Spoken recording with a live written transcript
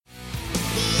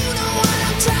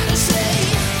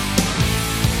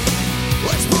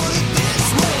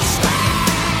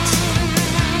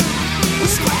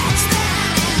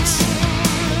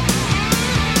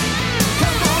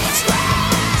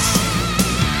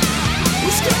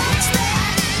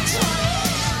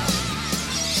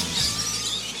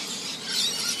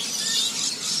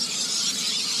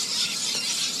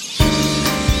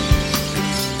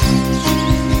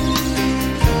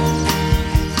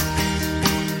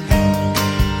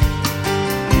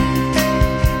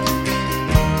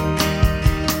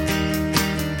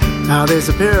There's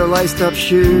a pair of laced-up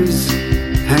shoes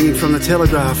hanging from the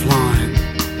telegraph line,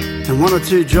 and one or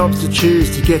two jobs to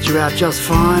choose to get you out just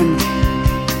fine.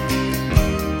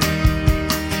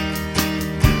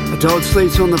 A dog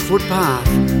sleeps on the footpath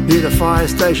near the fire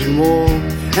station wall,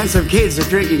 and some kids are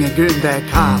drinking a goonbag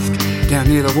cask down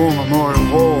near the War Memorial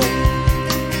Hall.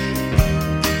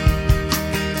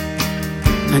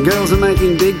 And girls are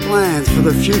making big plans for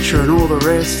the future and all the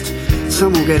rest.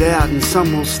 Some will get out and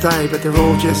some will stay, but they're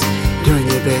all just doing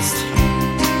their best.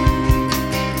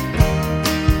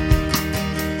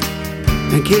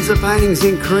 And kids are painting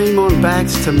zinc cream on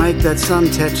backs to make that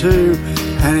sun tattoo.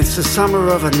 And it's the summer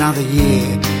of another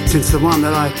year since the one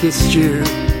that I kissed you.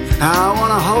 I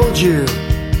wanna hold you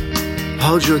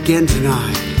again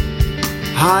tonight,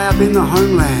 high up in the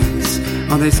homelands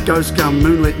on this ghost gum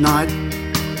moonlit night.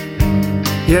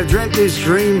 You've dreamt this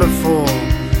dream before,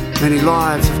 many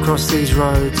lives have crossed these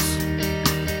roads,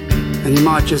 and you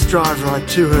might just drive right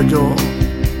to her door,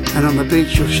 and on the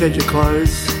beach you'll shed your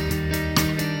clothes.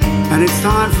 And it's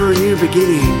time for a new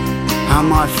beginning. I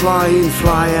might fly in,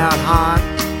 fly out hard.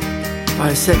 By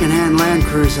a second-hand Land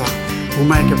Cruiser, we'll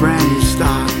make a brand new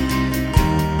start.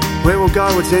 Where we'll go,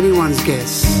 it's anyone's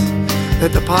guess.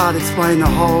 Let the part explain the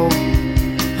whole.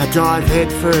 I dive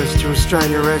head first to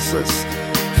Australia restless,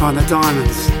 find the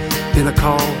diamonds in the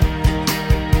coal.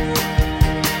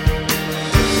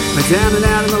 We're down and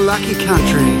out in the lucky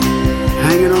country,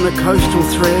 hanging on a coastal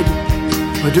thread.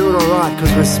 We're doing alright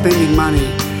because we're spending money,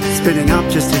 spending up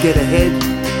just to get ahead.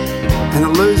 And the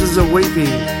losers are weeping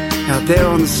out there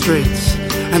on the streets,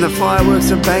 and the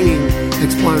fireworks are banging,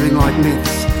 exploding like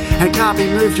myths. And can't be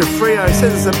moved to Frio,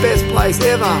 says it's the best place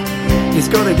ever. He's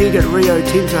got a gig at Rio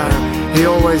Tinto, he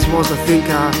always was a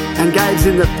thinker. And Gabe's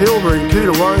in the Pilbara in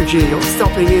Coonawarrigi, or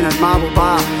stopping in at Marble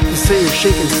Bar to see if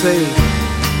she can see.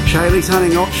 Shaylee's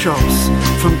hunting op shops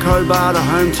from Cobar to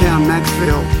hometown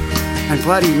Maxfield, and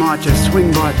Platty might just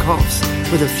swing by Coffs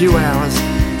with a few hours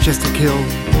just to kill.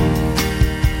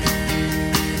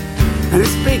 And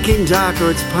it's Peking Dark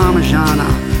or it's Parmigiana,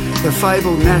 the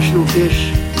fabled national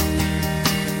dish.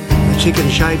 The chicken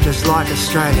shaped just like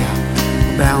Australia,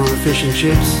 a barrel of fish and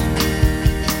chips.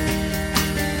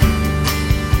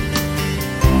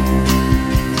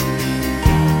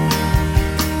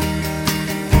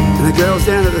 And the girls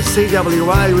down at the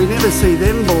CWA, we never see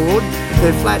them bored.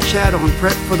 They're flat chat on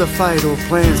prep for the fade or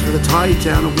plans for the Tidy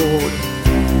Town Award.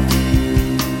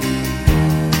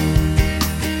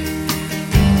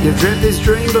 You've dreamt this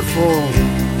dream before,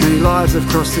 many lives have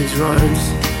crossed these roads,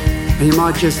 and you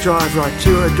might just drive right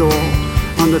to her door.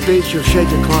 On the beach you'll shed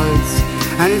your clothes,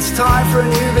 and it's time for a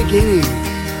new beginning.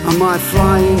 I might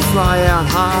fly in, fly out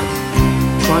hard,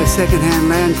 buy a second-hand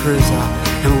Land Cruiser,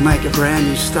 and we'll make a brand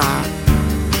new start.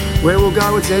 Where we'll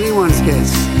go, it's anyone's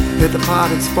guess. Let the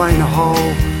part explain the whole.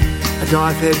 I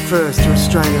dive head first to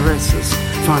Australia restless,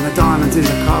 find the diamonds in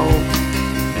the coal.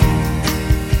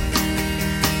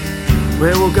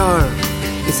 Where we'll go,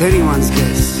 it's anyone's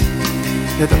guess.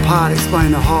 Let the part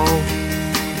explain the whole.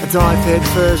 I dive head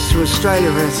first to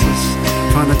Australia restless,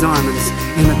 find the diamonds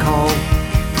in the coal.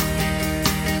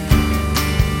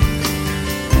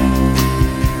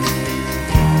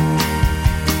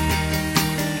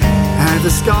 And if the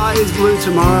sky is blue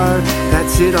tomorrow,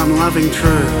 that's it, I'm loving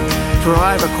true. For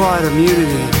I have acquired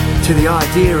immunity to the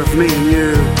idea of me and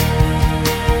you.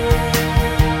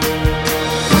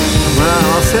 Well,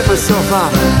 I'll set myself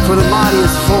up for the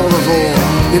mightiest fall of all,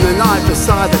 in the night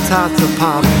beside the Tartar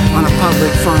pub on a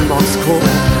public phone box call.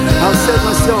 I'll set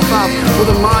myself up for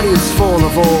the mightiest fall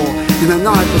of all, in the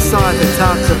night beside the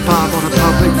Tartar pub on a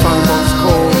public phone box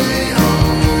call.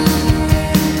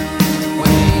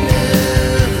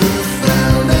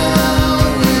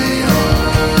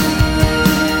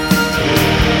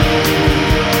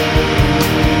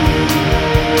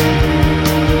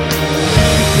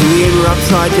 In the end we're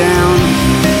upside down,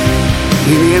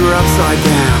 in the end we're upside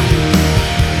down.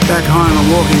 Back home I'm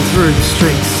walking through the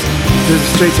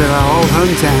streets of our old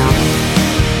hometown,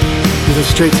 through the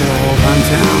streets of our old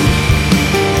hometown.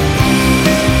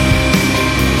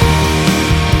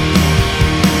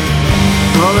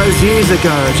 All those years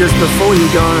ago, just before you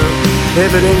go,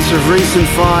 evidence of recent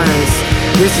fires.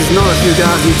 This is not a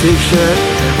Fugazi t-shirt.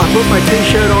 I put my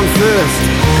t-shirt on first,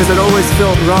 cause it always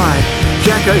felt right.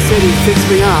 Jacko said he'd fix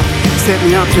me up, set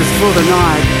me up just for the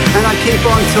night. And I keep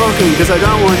on talking cause I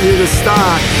don't want you to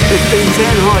start. It's been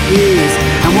 10 hot years,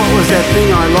 and what was that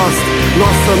thing I lost?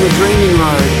 Lost on the dreaming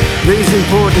road. These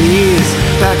important years,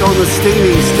 back on the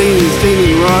steaming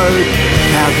road.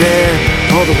 Out there,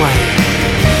 all the way,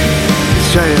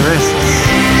 Australia restless.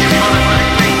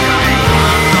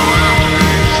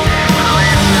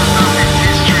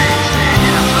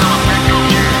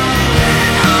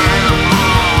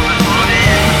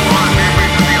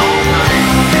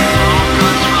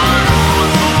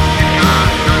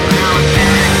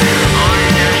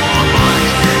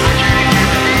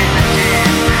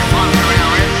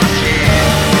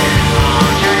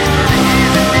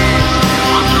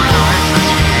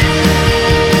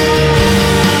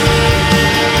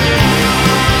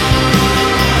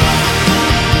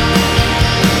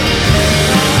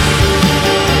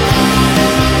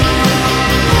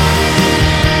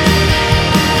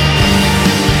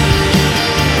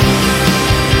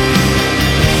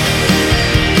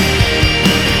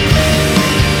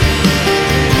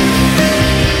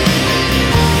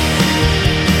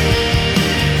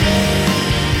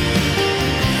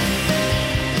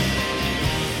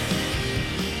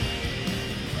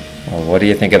 What do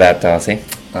you think of that, Darcy?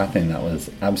 I think that was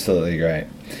absolutely great.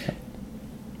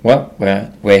 Well,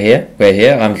 we're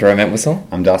here. I'm Jerome Entwistle.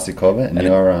 I'm Darcy Corbett, and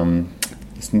you're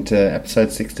listening to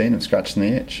episode 16 of Scratching the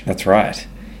Itch. That's right.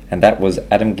 And that was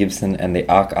Adam Gibson and the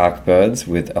Ark Birds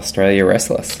with Australia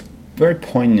Restless. Very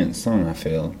poignant song, I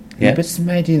feel. Yeah. But it's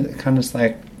made you kind of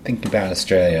like think about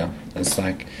Australia as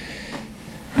like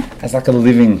a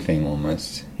living thing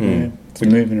almost. You know, it's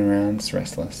moving around, it's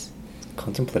restless.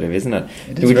 Contemplative, isn't it?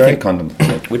 It is very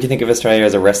contemplative. Would you think of Australia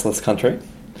as a restless country?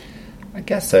 I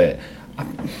guess so.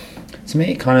 To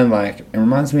me, it kind of like, it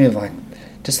reminds me of like,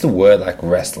 just the word like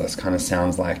restless kind of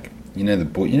sounds like, you know,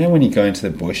 when you go into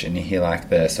the bush and you hear like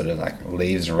the sort of like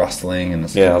leaves rustling and I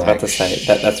was about to say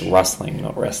that's rustling,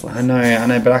 not restless. I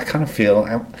know, but I kind of feel,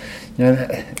 you know,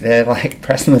 they're like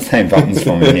pressing the same buttons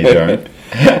for me here, Jerome.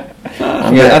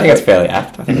 I think it's fairly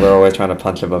apt. I think we're always trying to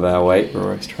punch above our weight. We're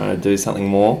always trying to do something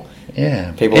more.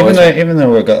 Yeah, even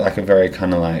though we've got like a very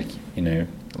kind of like, you know,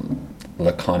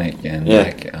 laconic and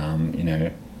like you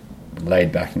know,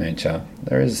 laid back nature,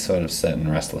 there is sort of certain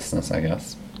restlessness, I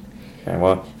guess. Okay,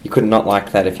 well, you could not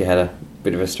like that if you had a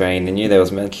bit of Australian in you. There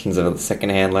was mentions of a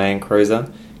second-hand Land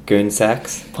Cruiser, goon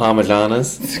sacks,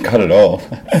 parmesanas. It's got it all.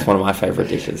 It's one of my favourite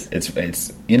dishes.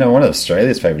 It's you know, one of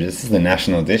Australia's favourite dishes. This is the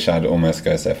national dish. I'd almost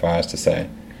go so far as to say.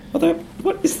 Although,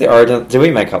 what is the origin? Do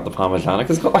we make up the parmesana?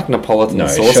 Because it's got like Neapolitan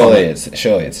sauce on it.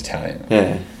 Surely it's Italian.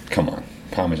 Yeah. Come on.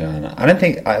 Parmigiana. I don't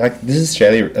think this is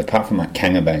Australia. Apart from like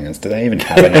Kangabangers, do they even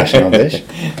have a national dish?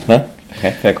 No.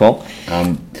 Okay, fair call.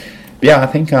 Yeah, I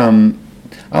think I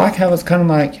like how it's kind of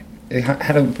like it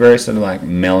had a very sort of like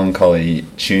melancholy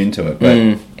tune to it,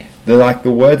 but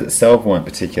the words itself weren't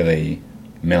particularly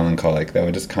melancholic. They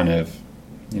were just kind of,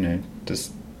 you know,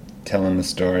 just telling the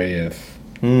story of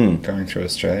going through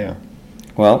Australia.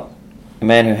 Well, the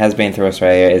man who has been through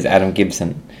Australia is Adam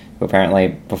Gibson, who apparently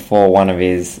before one of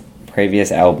his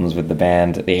previous albums with the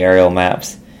band, the Aerial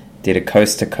Maps, did a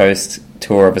coast-to-coast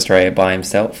tour of Australia by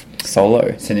himself, solo.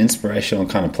 It's an inspirational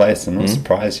kind of place. I'm not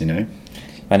surprised, you know.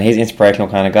 And he's an inspirational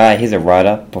kind of guy. He's a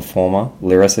writer, performer,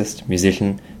 lyricist,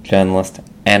 musician, journalist,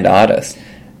 and artist,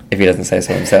 if he doesn't say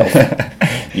so himself.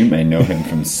 You may know him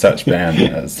from such bands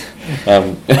as...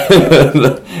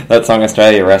 that song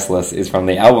Australia Restless is from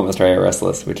the album Australia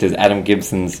Restless, which is Adam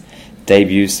Gibson's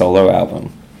debut solo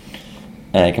album.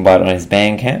 You can buy it on his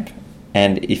Bandcamp.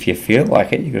 And if you feel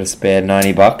like it, you've got a spare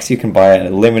 $90, you can buy a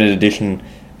limited edition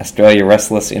Australia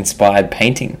Restless inspired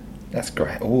painting. That's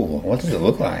great. Ooh, what does it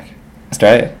look like?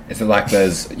 Australia. Is it like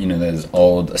those, you know, those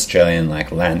old Australian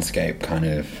like landscape kind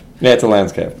of... Yeah, it's a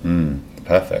landscape.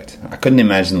 Perfect. I couldn't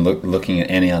imagine looking at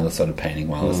any other sort of painting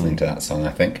while listening to that song,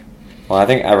 I think. Well, I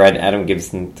think I read Adam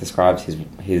Gibson describes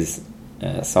his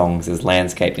songs as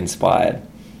landscape inspired.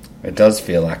 It does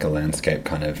feel like a landscape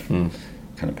kind of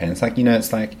painting. It's like, you know,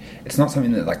 it's not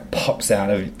something that like pops out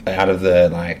of the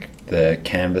like the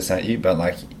canvas at you, but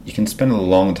like you can spend a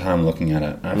long time looking at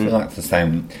it. And I feel like it's the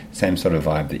same sort of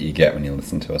vibe that you get when you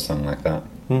listen to a song like that.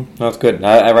 No, it's good.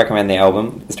 I recommend the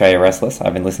album Australia Restless.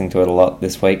 I've been listening to it a lot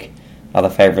this week. Other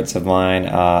favourites of mine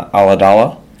are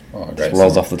Ulladulla. Oh, great!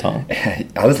 Rolls off the tongue. I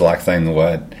just like saying the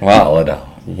word. Wow. Ulladulla.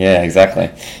 Yeah, exactly.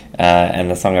 And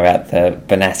the song about the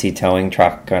Benassi towing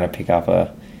truck going to pick up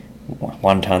a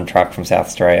 1-ton truck from South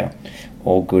Australia.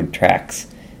 All good tracks.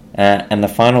 And the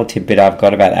final tidbit I've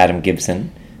got about Adam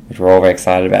Gibson, which we're all very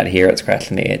excited about here at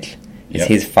Scratching the Itch, is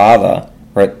his father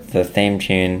wrote the theme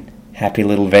tune Happy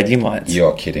Little Vegemites.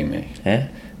 You're kidding me. Yeah?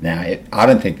 Now, I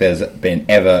don't think there's been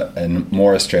ever a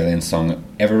more Australian song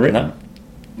ever written. No.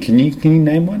 Can you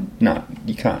name one? No,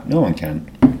 you can't. No one can.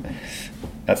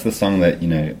 That's the song that, you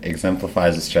know,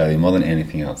 exemplifies Australia more than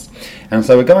anything else. And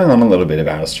so we're going on a little bit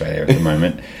about Australia at the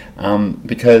moment,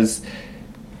 because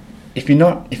if you're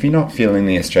not feeling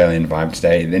the Australian vibe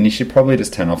today, then you should probably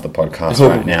just turn off the podcast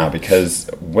right now,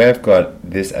 because we've got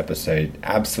this episode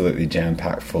absolutely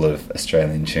jam-packed full of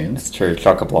Australian tunes. It's true,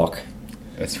 chock-a-block.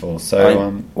 It's full.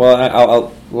 So, well,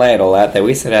 I'll lay it all out there.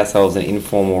 We set ourselves an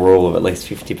informal rule of at least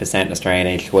 50% Australian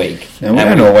each week. And we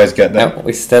don't always get that. And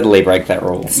we steadily break that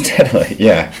rule. Steadily,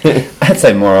 yeah. I'd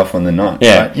say more often than not.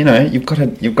 Yeah. But, you know, you've got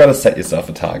to set yourself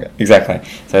a target. Exactly.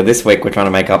 So this week we're trying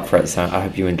to make up for it. So I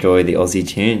hope you enjoy the Aussie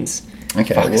tunes.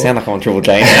 Okay. Fuck, I sound like I'm on Triple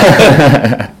J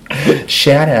now.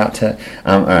 Shout out to...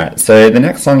 all right. So the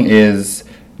next song is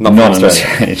not an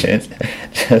Australian.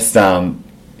 Just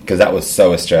because that was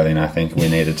so Australian, I think we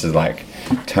needed to like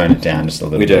tone it down just a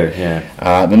little bit. We do,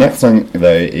 yeah. The next song though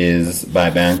is by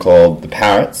a band called The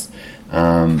Parrots.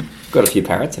 Got a few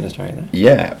parrots in Australia, though.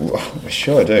 Yeah, we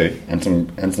sure do, and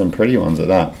some pretty ones at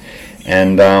that.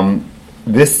 And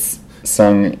this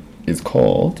song is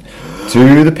called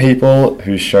 "To the People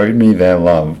Who Showed Me Their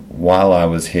Love While I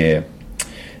Was Here.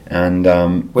 And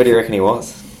Where do you reckon he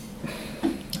was?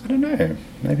 I don't know.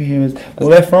 Maybe he was. Well,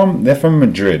 they're from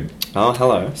Madrid. Oh,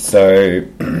 hello. So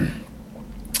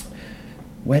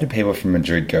where do people from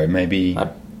Madrid go? Maybe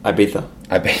Ibiza.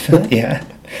 Ibiza. Yeah.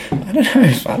 I don't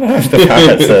know if the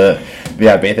Parrots are the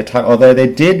Ibiza type. Although they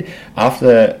did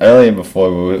earlier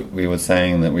before we were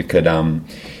saying that we could. You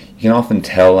can often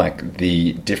tell like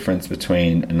the difference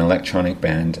between an electronic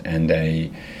band and a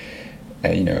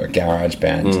garage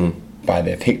band by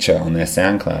their picture on their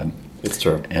SoundCloud. It's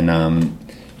true. And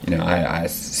I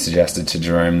suggested to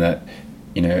Jerome that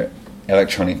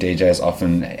electronic DJs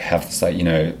often have this like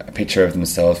a picture of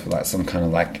themselves with like some kind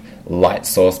of like light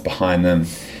source behind them,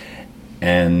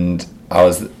 and I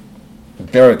was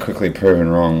very quickly proven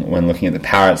wrong when looking at the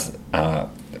Parrots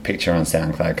picture on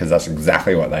SoundCloud, because that's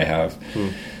exactly what they have.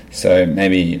 So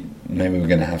maybe we're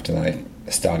going to have to like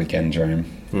start again, Jerome.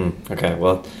 Okay,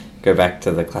 well, go back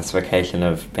to the classification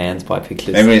of bands by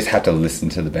pictures. Maybe we just have to listen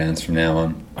to the bands from now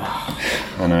on.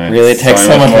 I know. Really, it takes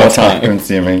so much more time.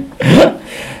 Consuming.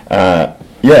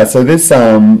 So this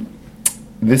song,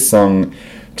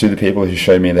 To the People Who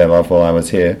Showed Me Their Love While I Was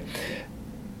Here,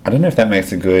 I don't know if that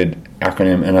makes a good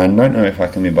acronym, and I don't know if I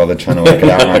can be bothered trying to work it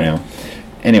out right now.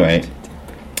 Anyway,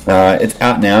 it's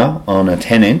out now on a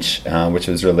 10-inch, which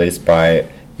was released by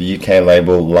the UK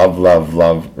label Love Love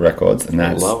Love Records, and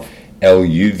that's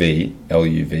LUV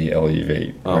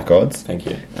Records. Thank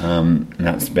you. And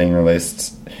that's being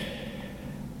released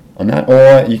on that,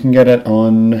 or you can get it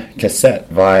on cassette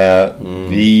via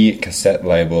the cassette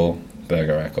label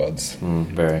Burger Records.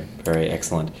 Very, very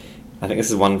excellent. I think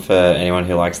this is one for anyone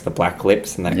who likes the black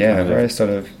lips and that kind of... very sort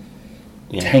of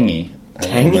tangy.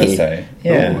 Tangy? I would say.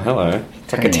 Yeah. Ooh, hello.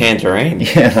 It's like a tangerine.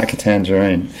 Yeah, like a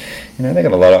tangerine. They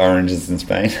got a lot of oranges in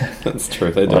Spain. That's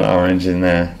true, they do. A lot of orange in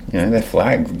there. Their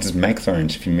flag just makes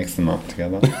orange if you mix them up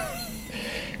together.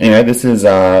 Anyway, this is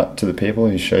To the People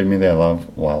Who Showed Me Their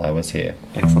Love While I Was Here.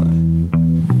 Excellent.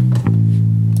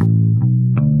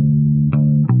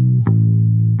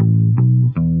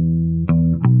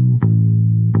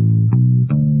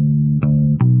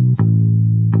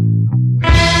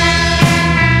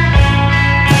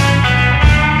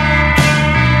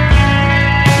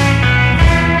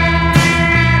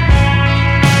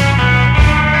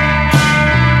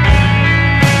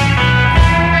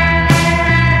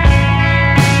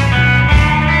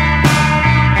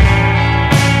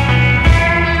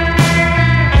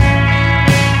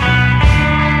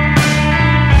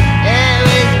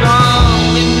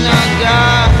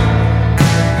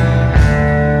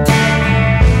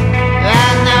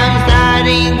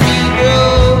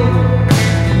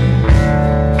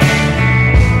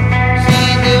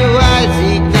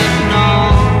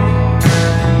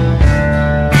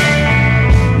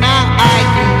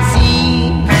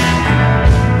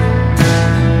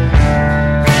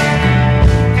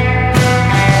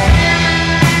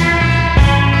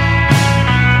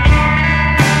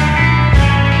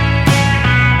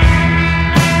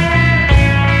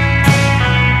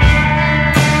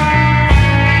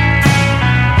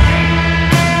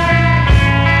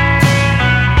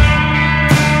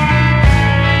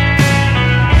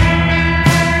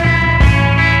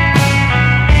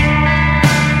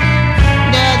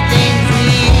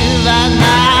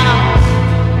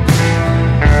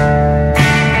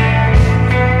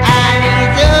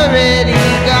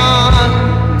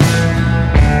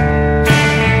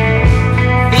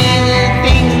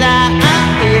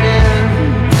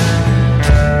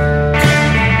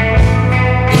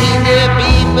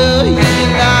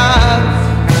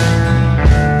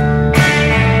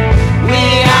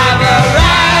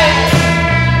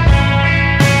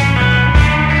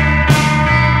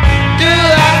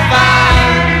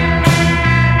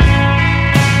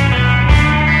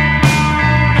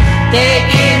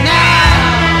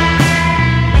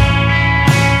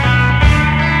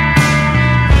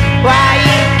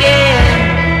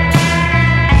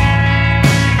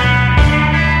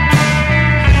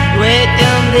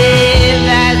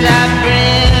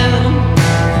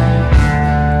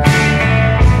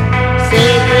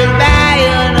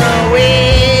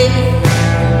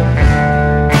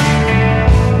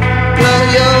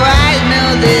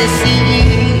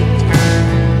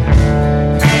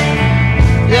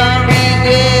 Don't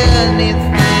regret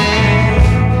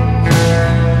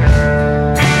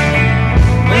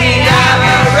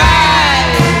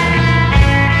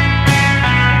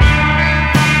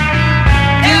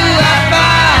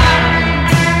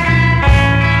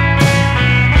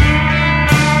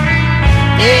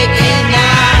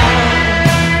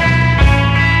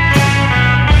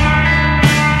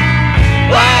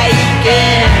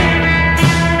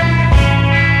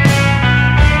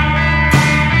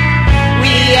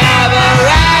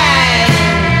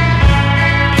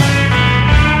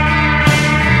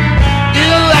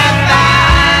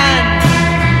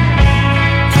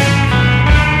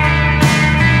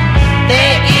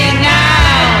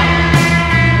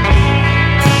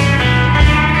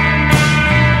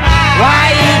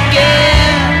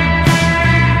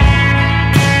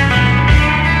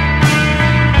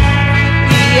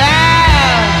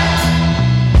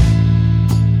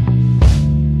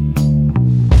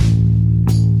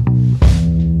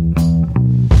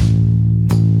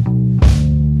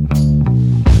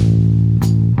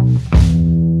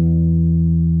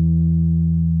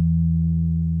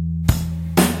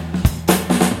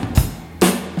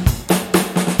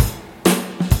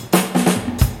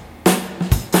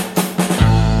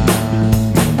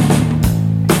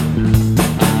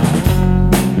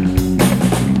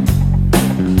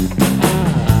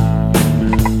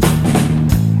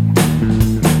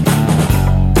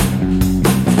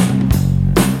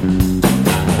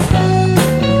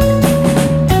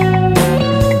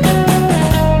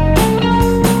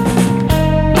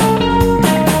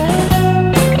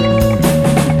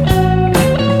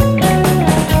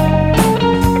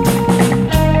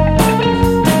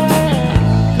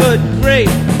grief.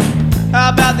 How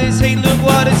about this heat? Look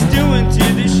what it's doing to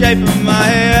the shape of my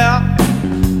hair.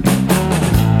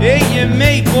 Eat your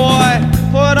meat, boy.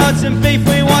 Put on some beef.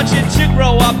 We want you to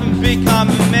grow up and become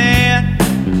a man.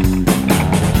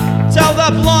 Tell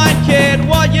the blind kid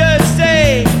what you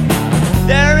see.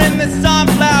 They're in the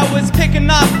sunflowers picking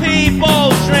up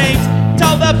people's dreams.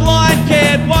 Tell the blind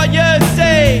kid what you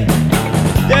see.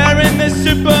 They're in the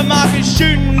supermarket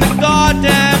shooting the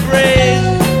goddamn breeze.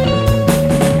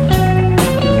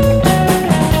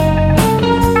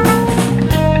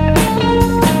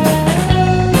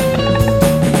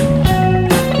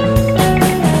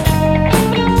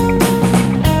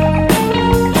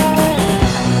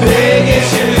 Big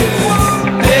issues,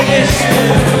 big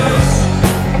issues,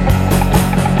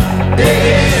 big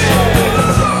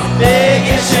issues, big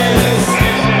issues,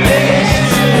 big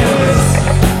issues,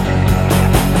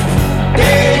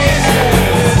 big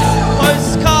issues.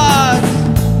 Postcards,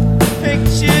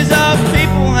 pictures of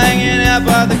people hanging out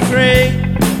by the creek.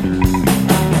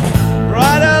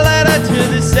 Write a letter to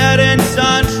the setting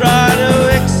sun, try to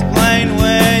explain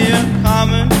where you're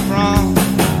coming from.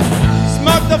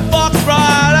 Smoke the fox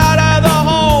right out of the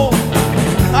hole.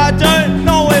 I don't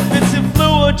know if it's a flu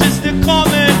or just a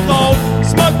common cold.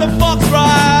 Smoke the fox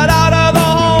right out of the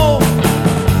hole.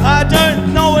 I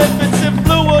don't know if it's a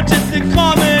flu or just a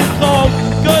common cold.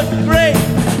 Good grief.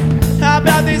 How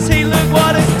about this heat? Look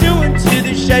what it's doing to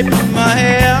the shape of my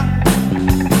hair.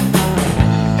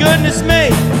 Goodness me.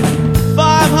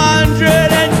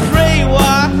 503.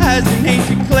 Why hasn't he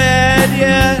declared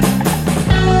yet?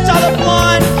 Tell the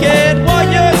blind kid what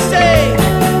you see.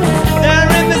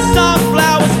 They're in the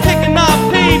sunflowers picking up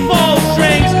people's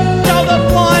dreams. Tell the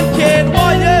blind kid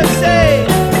what you see.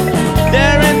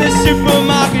 They're in the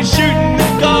supermarket shooting the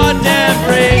goddamn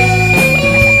breeze.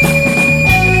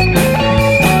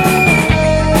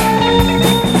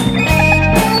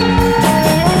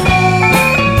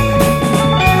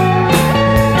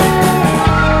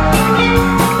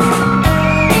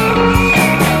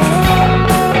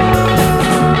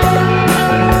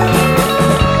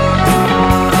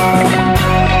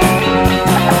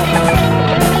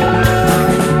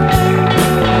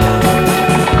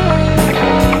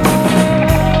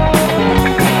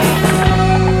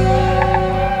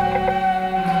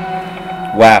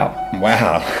 Wow.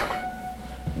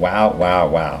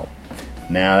 Wow.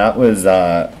 Now that was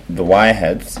the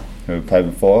Wireheads, who we played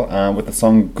before, with the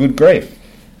song Good Grief.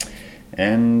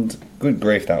 And Good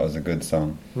Grief, that was a good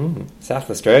song. South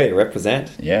Australia,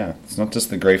 represent. Yeah, it's not just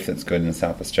the grief that's good in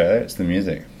South Australia, it's the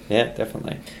music. Yeah,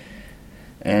 definitely.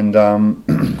 And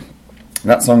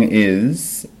that song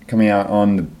is coming out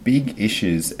on the Big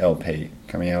Issues LP,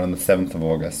 coming out on the 7th of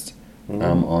August,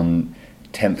 on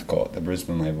 10th Court, the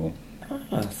Brisbane label.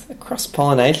 Oh, it's a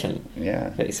cross-pollination.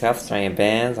 Yeah. Got your South Australian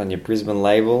bands on your Brisbane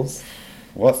labels.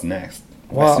 What's next?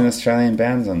 Well- Western Australian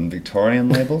bands on Victorian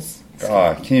labels?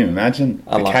 Oh, can you imagine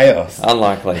the Unlikely. chaos?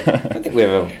 Unlikely. I don't think we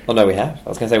ever... Oh, no, we have. I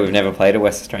was going to say we've never played a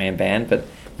West Australian band, but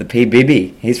the P.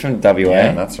 Bibby, he's from WA.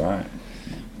 Yeah, that's right.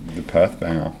 The Perth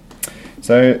banger.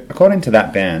 So, according to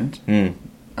that band, the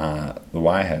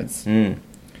Wireheads,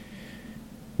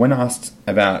 when asked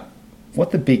about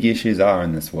what the big issues are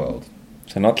in this world,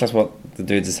 So not just what the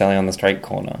dudes are selling on the street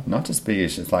corner. not just big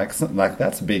issues, like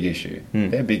that's a big issue.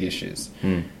 They're big issues.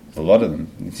 There's a lot of them.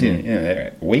 It's, you know,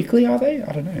 they're weekly, are they?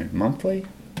 I don't know. Monthly?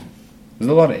 There's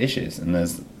a lot of issues, and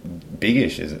there's big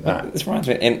issues at that. This reminds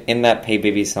me, in that P.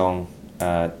 Bibby song,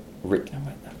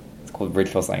 it's called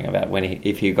Rich or something, about when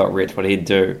if he got rich, what he'd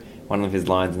do. One of his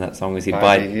lines in that song was he'd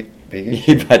buy big issues.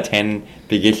 he'd buy 10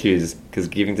 big issues because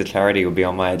giving to charity would be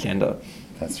on my agenda.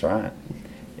 That's right.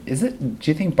 Is it?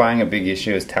 Do you think buying a big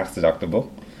issue is tax deductible?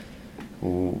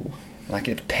 Ooh. Like,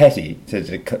 it's petty to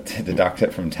deduct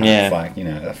it from tax, Yeah. like, you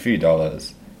know, a few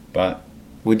dollars. But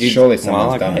Would you? surely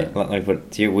someone's done okay. it. Like,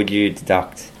 would you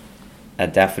deduct a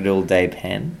Daffodil Day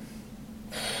pen?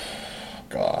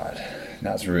 God,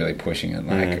 that's really pushing it.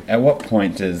 Like, at what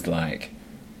point does, like,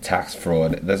 tax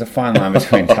fraud... There's a fine line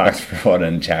between tax fraud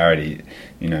and charity,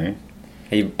 you know?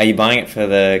 Are you buying it for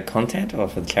the content or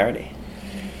for the charity?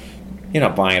 You're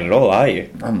not buying it at all, are you?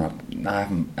 I'm not...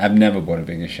 I've never bought a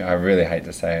big issue. I really hate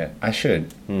to say it. I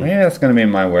should. Maybe that's going to be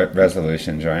my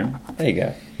resolution, Jerome. There you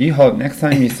go. You hold... Next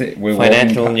time you sit... We're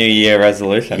Financial walking New Year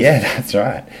resolution. Yeah, that's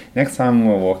right. Next time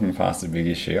we're walking past a big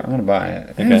issue, I'm going to buy it.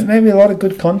 Okay. There's maybe a lot of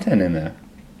good content in there.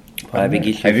 Buy a big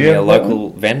issue Have from you your ever bought local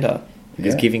vendor.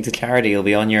 Because Yeah. giving to charity will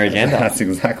be on your agenda. That's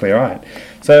exactly right.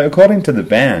 So, according to the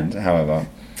band, however,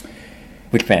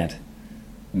 Which band?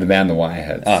 the band The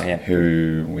Wireheads, Oh, yeah.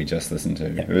 who we just listened to,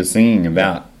 Yeah. who was singing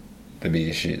about the big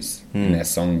issues in their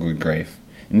song Good Grief.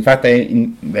 In fact,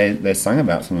 they sung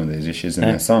about some of these issues in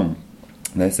their song.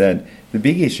 They said, the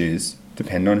big issues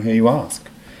depend on who you ask.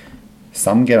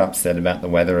 Some get upset about the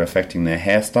weather affecting their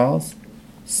hairstyles.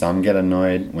 Some get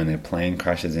annoyed when their plane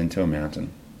crashes into a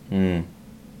mountain. Mm.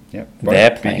 Yep. Their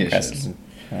both plane big crashes issues. into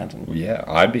a mountain. Well, yeah,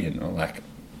 I'd be like,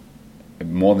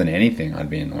 more than anything, I'd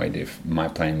be annoyed if my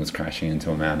plane was crashing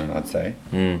into a mountain, I'd say.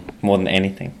 More than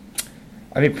anything.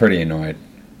 I'd be pretty annoyed.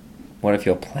 What if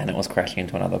your planet was crashing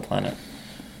into another planet?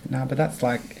 No, but that's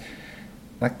like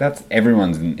that's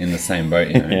everyone's in the same boat,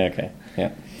 you know. Yeah, okay.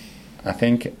 Yeah. I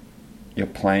think your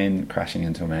plane crashing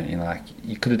into a mountain, you're like,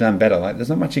 you could have done better. Like, there's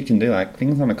not much you can do. Like,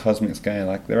 things on a cosmic scale,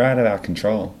 like, they're out of our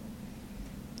control.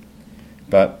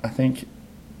 But I think,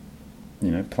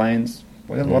 you know, planes,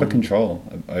 we have a lot of control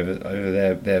over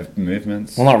their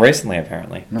movements. Well, not recently,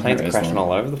 apparently. Not Planes are recently. crashing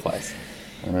all over the place.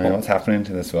 I know what's happening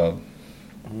to this world.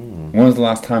 When was the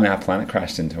last time our planet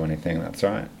crashed into anything? That's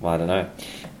right. Well, I don't know.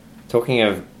 Talking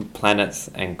of planets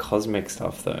and cosmic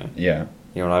stuff, though, Yeah.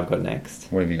 you know what I've got next?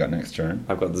 What have you got next, Jerome?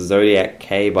 I've got the Zodiac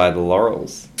K by the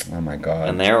Laurels, Oh my god.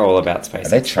 and they're all about space Are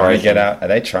they trying to get exploration. Are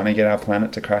they trying to get our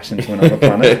planet to crash into another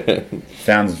planet?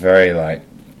 Sounds very like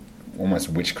almost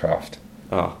witchcraft.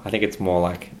 Oh, I think it's more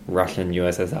like Russian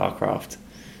USSR craft.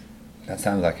 That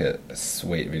sounds like a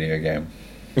sweet video game.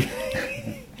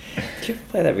 Did you ever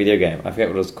play that video game? I forget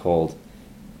what it was called,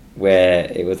 where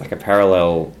it was like a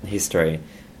parallel history,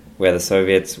 where the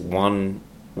Soviets won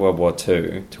World War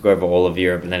II, took over all of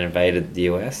Europe, and then invaded the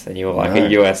US, and you were like No. a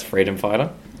US freedom fighter.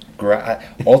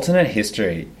 Alternate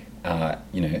history,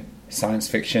 you know, science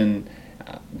fiction.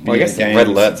 Well, I guess video Red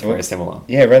games, Alert's very books. similar.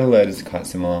 Yeah, Red Alert is quite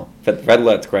similar. But Red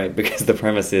Alert's great because the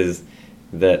premise is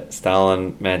that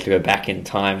Stalin managed to go back in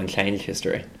time and change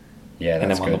history, Yeah, and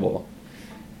that's then won good. the war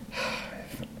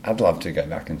I'd love to go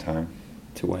back in time.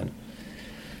 to win.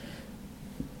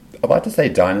 I'd like to say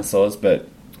dinosaurs, but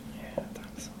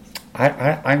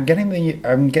I'm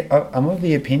of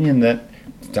the opinion that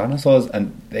dinosaurs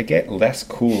and they get less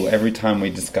cool every time we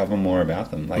discover more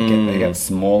about them. Like they get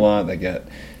smaller, they get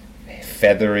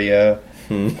featherier.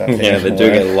 That's Yeah, even they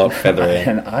do get worse. a lot featherier.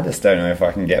 And I just don't know if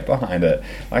I can get behind it.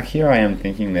 Like here I am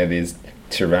thinking they're these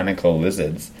tyrannical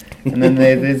lizards, and then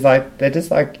they're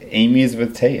just like emus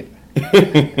with teeth.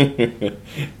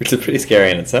 Which is pretty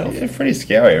scary in itself. It's pretty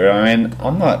scary. I mean,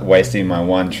 I'm not wasting my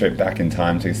one trip back in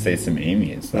time to see some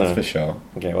emus. That's No. for sure.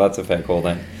 Okay, well, that's a fair call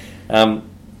then. Well,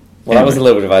 that was a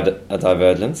little bit of a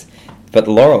divergence. But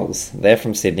the Laurels, they're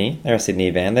from Sydney. They're a Sydney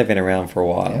band. They've been around for a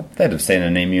while. Yep, they'd have seen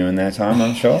an emu in their time,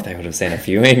 I'm sure. They would have seen a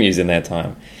few emus in their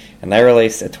time. And they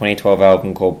released a 2012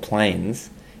 album called Planes,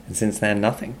 and since then,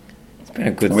 nothing. It's been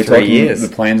a good Are we 3 talking years.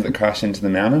 the planes that crash into the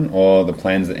mountain or the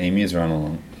planes that emus run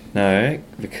along? No,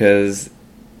 because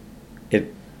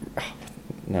it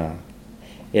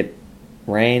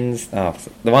rains. Oh,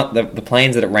 the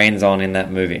planes that it rains on in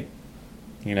that movie.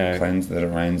 You know, Planes that it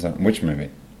rains on. Which movie?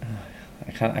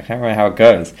 I can't remember how it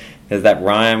goes. There's that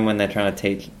rhyme when they're trying to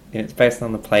teach. It's based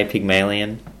on the play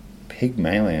Pygmalion.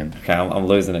 Pygmalion. Okay, I'm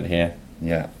losing it here.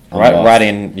 Yeah. I'm Right, lost. right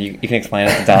in. You can explain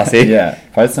it to Darcy. Yeah.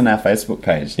 Post on our Facebook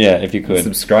page. Yeah, if you could.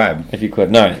 Subscribe. If you could.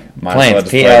 No, Might as well Planes.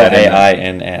 just throw that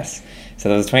in there. Plains. So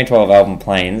there was a 2012 album,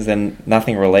 Planes, then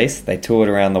nothing released. They toured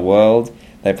around the world.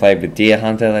 They played with Deer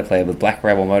Hunter. They played with Black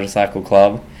Rebel Motorcycle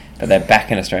Club. But they're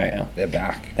back in Australia. They're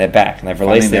back. They're back, and they've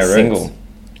released Finding this their roots.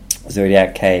 single,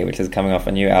 Zodiac K, which is coming off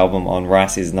a new album on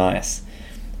Rice Is Nice.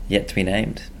 Yet to be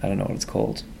named. I don't know what it's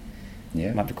called. Yeah.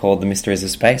 It might be called The Mysteries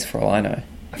of Space, for all I know.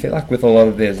 I feel like with a lot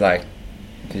of these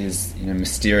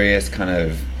mysterious kind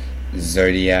of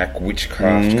zodiac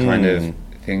witchcraft kind of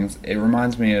things, it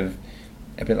reminds me of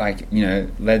a bit like,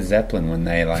 Led Zeppelin when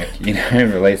they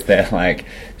released their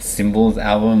Symbols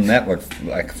album. That looks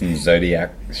like some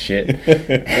zodiac shit.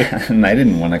 And they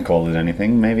didn't want to call it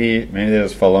anything. Maybe they're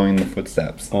just following the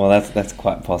footsteps. Well, that's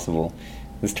quite possible.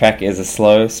 This track is a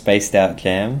slow, spaced out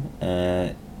jam.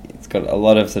 It's got a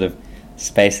lot of sort of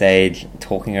space age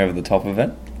talking over the top of it.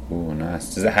 Ooh,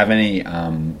 nice. Does it have any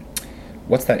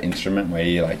what's that instrument where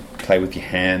you play with your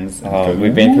hands? And Oh, go,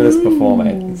 we've been through this before,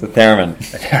 mate. It's a theremin.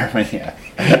 theremin, yeah.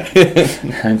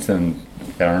 And some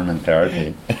theremin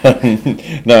therapy.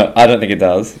 No, I don't think it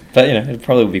does. But, it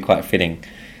probably would be quite fitting.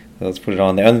 So let's put it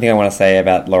on. The only thing I want to say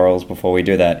about Laurels before we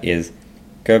do that is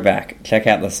go back, check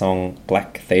out the song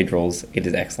Black Cathedrals. It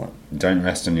is excellent. Don't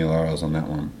rest on your laurels on that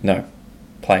one. No,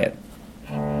 play it.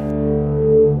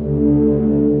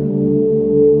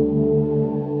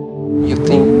 You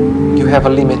think you have a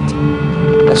limit.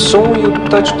 As soon you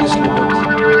touch this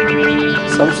limit,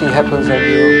 something happens and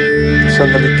you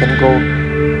suddenly can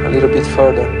go a little bit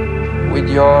further. With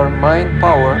your mind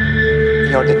power,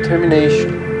 your determination,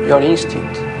 your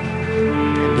instinct,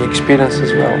 and the experience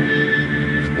as well,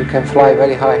 you can fly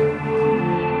very high.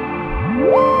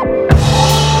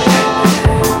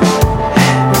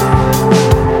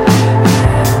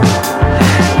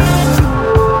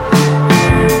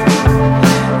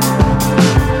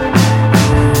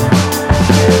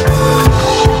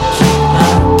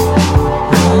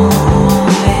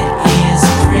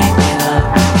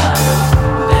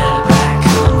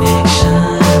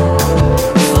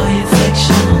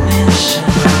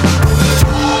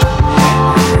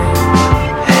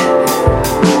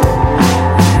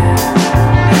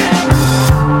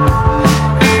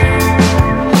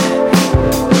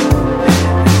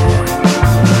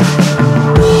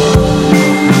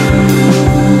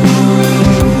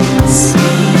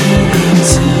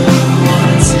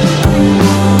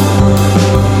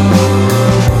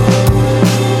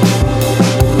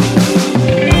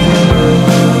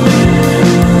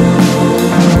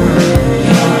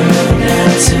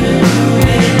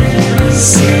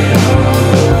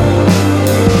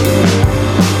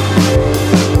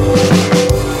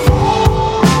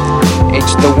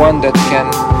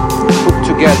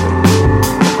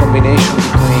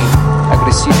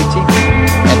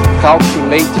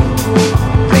 calculating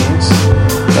things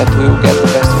that will get the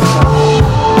best result.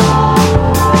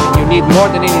 And you need more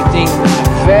than anything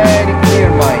a very clear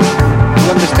mind to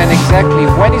understand exactly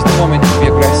when is the moment to be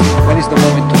aggressive, when is the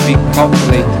moment to be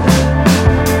calculated.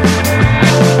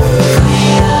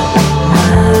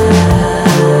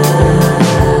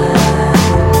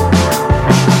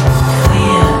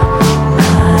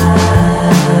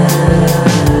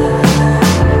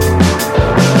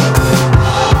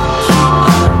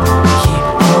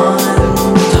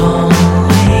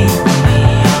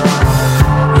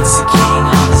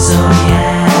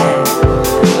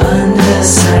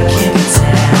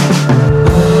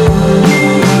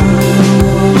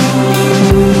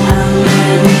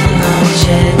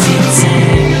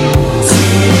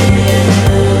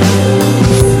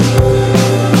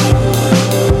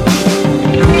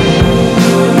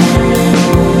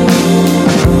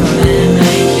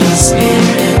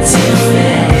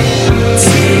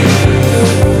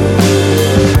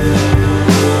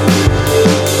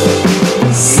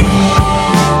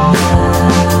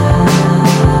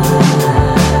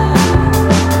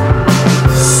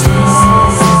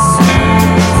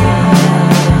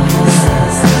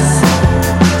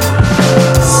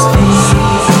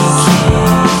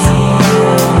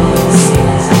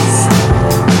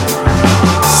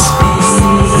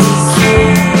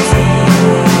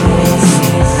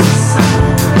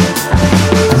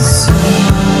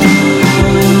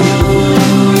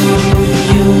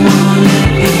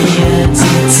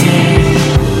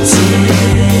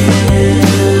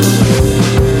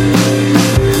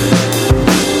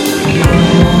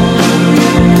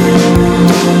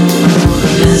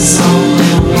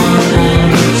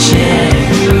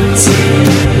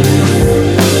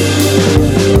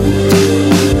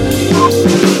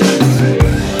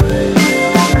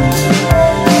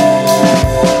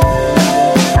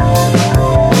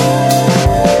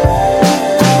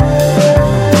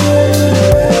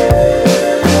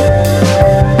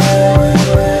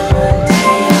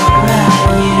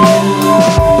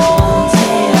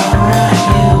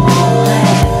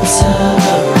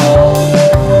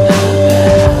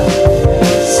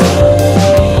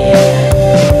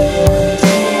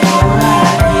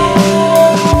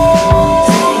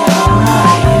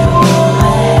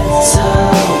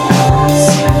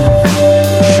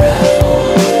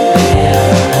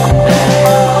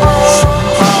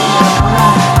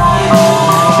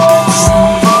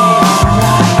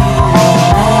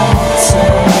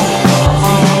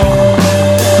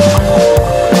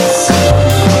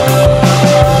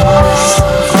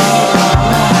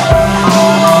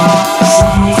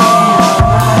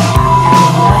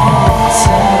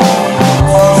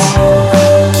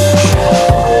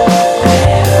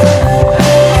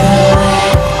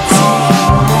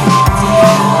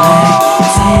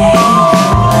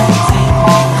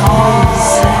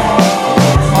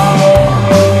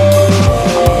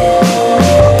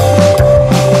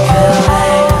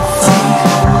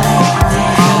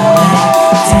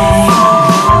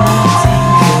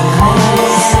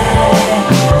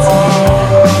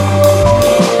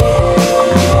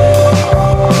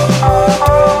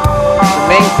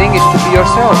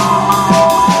 Yourself.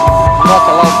 Not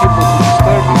allow people to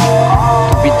disturb you,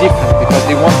 to be different because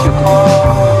they want you to be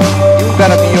different. You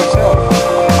gotta be yourself.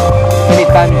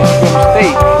 Anytime you do a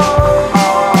mistake,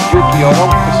 due to your own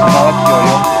personality or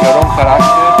your own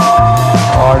character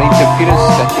or interference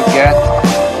that you get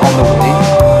on the way,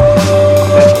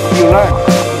 that you learn.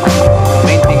 The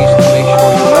main thing is to make sure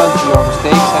you learn from your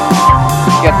mistakes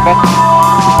and get better.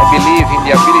 I believe in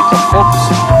the ability to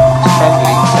focus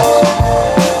strongly in something.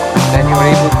 Then you're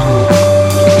able to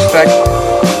extract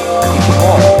even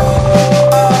more.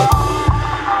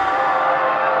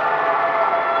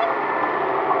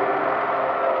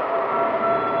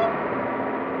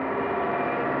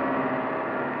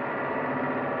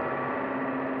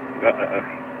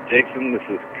 Jason, this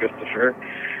is Christopher.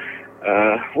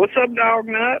 What's up, dog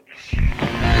nuts?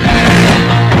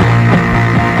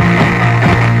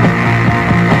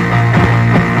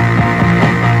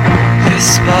 His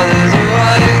mother's a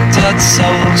white Dutch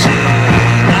soldier.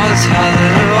 Now it's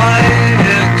howling away.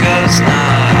 Here goes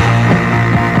now.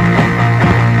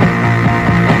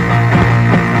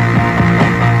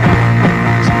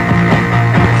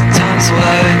 The time's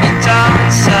weighing you down,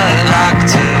 sad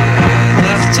actor.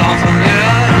 Left off on your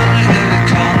own. Here it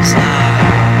comes now.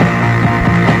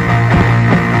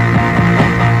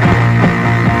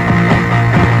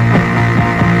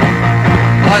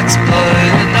 Lights blow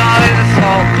in the night, the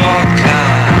fall broadcast.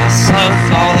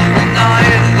 Snowfall in the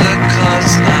night, the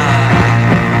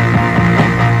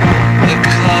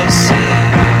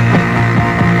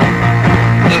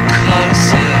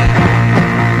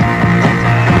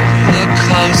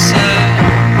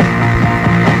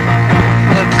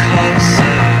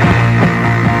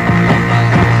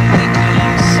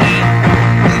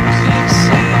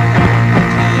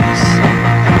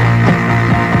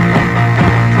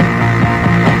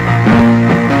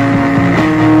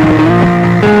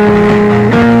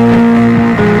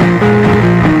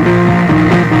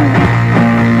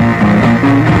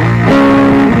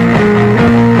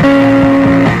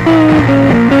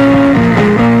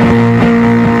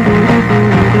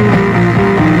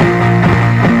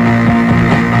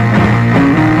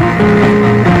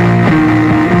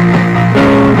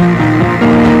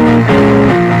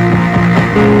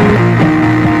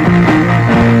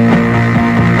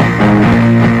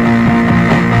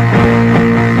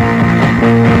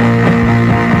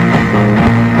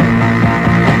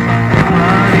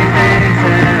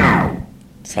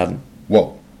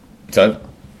So,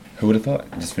 who would have thought?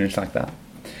 It just finished like that.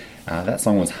 That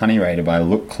song was Honey Raider by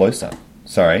Look Closer.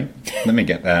 Sorry, let me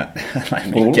get that. Let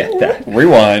me get that.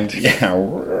 Rewind. Yeah,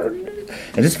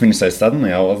 it just finished so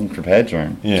suddenly. I wasn't prepared,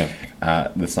 Jerome. Yeah.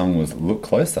 The song was Look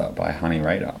Closer by Honey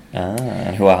Raider.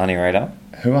 And who are Honey Raider?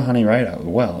 Who are Honey Raider?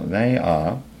 Well, they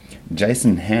are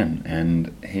Jason Henn,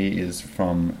 and he is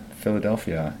from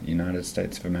Philadelphia, United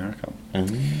States of America.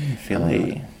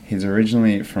 Philly. He's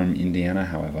originally from Indiana,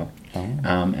 however,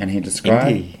 and he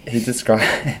describes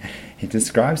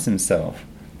himself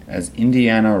as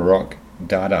Indiana rock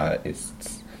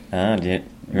Dadaists. Do you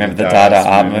remember the Dada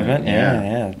art movement? Yeah.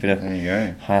 Yeah. A bit of There you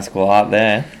go. high school art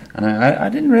there. And I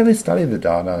didn't really study the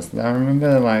Dadas. I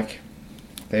remember like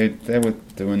they were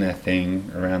doing their thing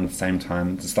around the same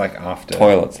time, just like after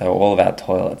Toilets. They were all about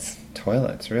toilets.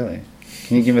 Toilets, really.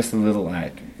 Can you give us a little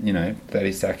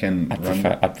 30-second run?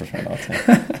 I'd prefer not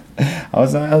to. I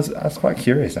was quite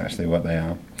curious actually what they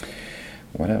are.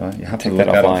 Whatever, you have to Take look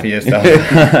that that up offline. for yourself.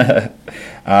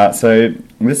 So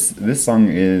this song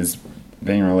is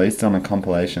being released on a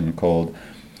compilation called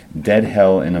Dead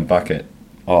Hell in a Bucket.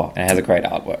 Oh, and it has a great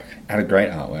artwork. Had a great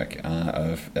artwork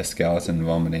of a skeleton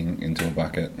vomiting into a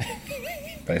bucket.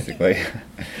 Basically,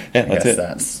 Yeah, that's it.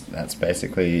 That's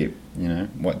basically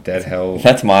what Dead Hell.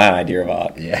 That's my idea of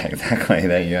art. Yeah, exactly.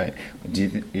 There you go.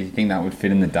 Do you think that would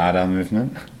fit in the Dada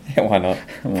movement? Yeah, why not?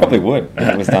 Probably would. If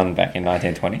it was done back in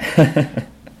 1920.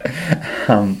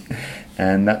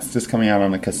 And that's just coming out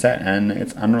on a cassette, and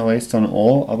it's unreleased on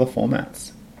all other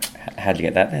formats. How'd you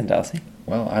get that then, Darcy?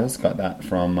 Well, I just got that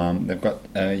from. They've got.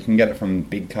 You can get it from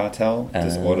Big Cartel.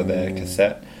 Just order their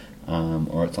cassette,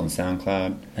 or it's on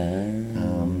SoundCloud.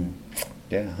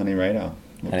 Yeah, Honey Raider.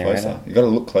 Look Honey closer. Raider. You got to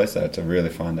look closer to really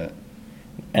find it.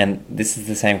 And this is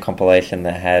the same compilation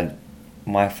that had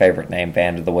my favourite name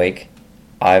band of the week,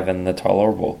 Ivan the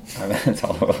Tolerable. That's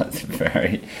a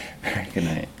very, very good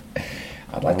name.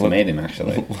 I'd like to meet him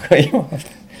actually. Look what you want.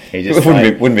 He just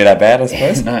wouldn't be that bad, I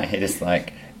suppose. No, he just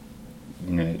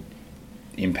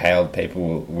impaled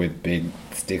people with big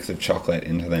sticks of chocolate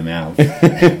into their mouths.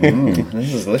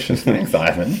 This is delicious. Thanks,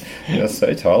 Ivan. You're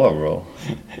so tolerable.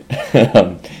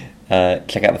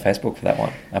 Check out the Facebook for that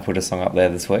one. I put a song up there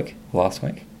last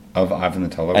week. Of Ivan the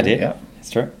Tolerable? I did. Yeah. It's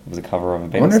true. It was a cover of a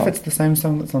Beatles I wonder song. if it's the same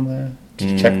song that's on there.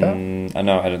 Did you check that?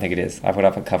 No, I don't think it is. I put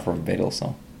up a cover of a Beatles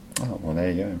song. Oh, well,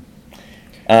 there you go.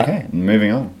 Okay,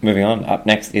 moving on. Moving on. Up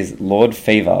next is Lord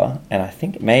Fever, and I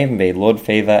think it may even be Lord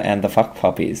Fever and the Fuck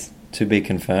Puppies, to be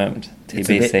confirmed.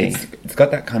 TBC. It's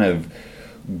got that kind of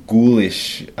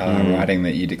ghoulish writing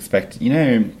that you'd expect.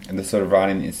 The sort of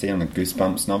writing that you see on the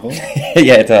Goosebumps novel?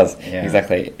 Yeah, it does. Yeah.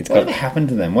 Exactly. Whatever happened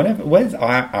to them? Where's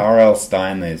R.L.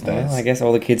 Stein these days? Well, I guess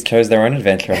all the kids chose their own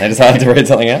adventure and they decided to read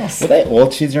something else. Were they all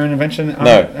choose their own adventure?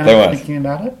 No, they weren't. Thinking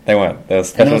about it? They weren't. There was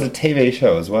And special... there was a TV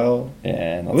show as well.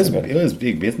 Yeah, not It was so good. it was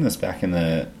big business back in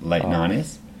the late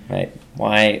 90s. Mate,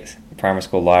 my primary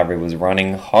school library was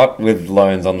running hot with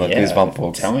loans on the Goosebump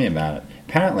books. Tell me about it.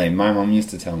 Apparently, my mum used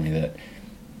to tell me that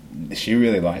she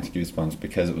really liked Goosebumps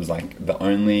because it was like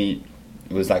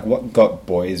it was like what got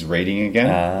boys reading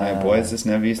again. Boys just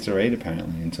never used to read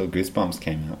apparently until Goosebumps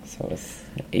came out. So it's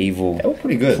an evil They were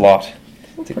pretty good. plot.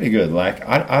 They were pretty good. Like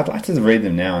I'd like to read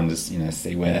them now and just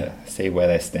see where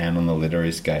they stand on the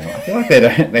literary scale. I feel like they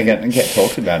don't get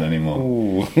talked about anymore.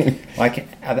 Ooh. Like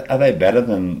are they better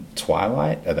than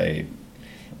Twilight? Are they?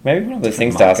 Maybe one of those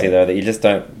things, market. Darcy, though, that you just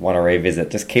don't want to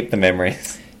revisit. Just keep the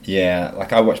memories. Yeah,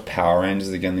 like I watched Power Rangers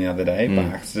again the other day by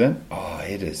accident. Oh,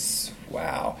 it is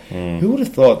wow. Who would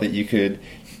have thought that you could,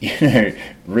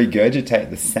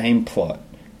 regurgitate the same plot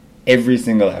every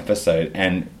single episode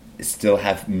and still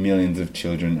have millions of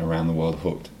children around the world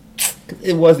hooked?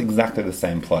 It was exactly the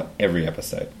same plot every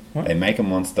episode. What? They make a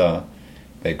monster,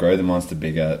 they grow the monster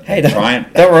bigger. Hey, they try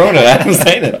and don't ruin it. I haven't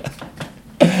seen it.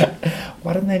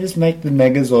 Why didn't they just make the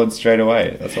Megazord straight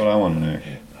away? That's what I want to know.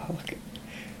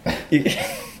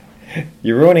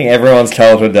 You're ruining everyone's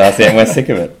childhood, Darcy, and we're sick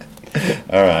of it.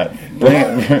 All right,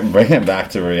 bring it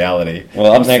back to reality.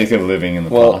 Well, I'm up next, sick of living in the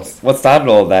well, past. what started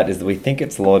all of that is that we think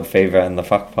it's Lord Fever and the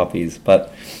Fuck Puppies,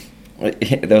 but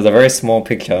there was a very small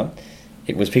picture.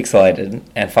 It was pixelated,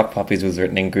 and Fuck Puppies was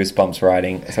written in Goosebumps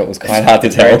writing, so it was quite hard to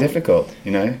It's tell. very difficult,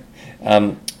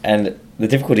 And the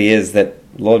difficulty is that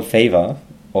Lord Fever,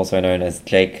 also known as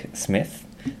Jake Smith,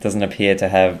 doesn't appear to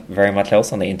have very much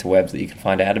else on the interwebs that you can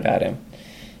find out about him.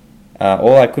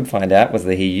 All I could find out was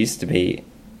that he used to be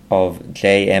of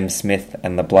J.M. Smith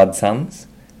and the Blood Sons,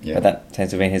 Yeah. but that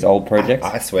seems to have been his old project.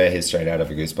 I swear he's straight out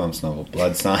of a Goosebumps novel.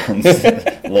 Blood Sons,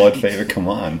 Lord Fever, come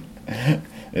on.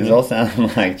 These all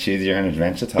sound like choose your own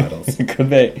adventure titles. It could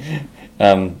be.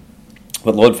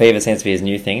 But Lord Fever seems to be his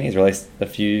new thing. He's released a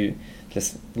few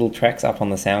just little tracks up on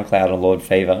the SoundCloud on Lord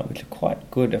Fever, which are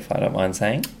quite good, if I don't mind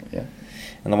saying. Yeah.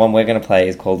 And the one we're going to play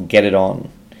is called Get It On.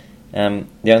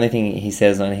 The only thing he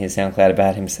says on his SoundCloud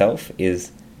about himself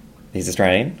is he's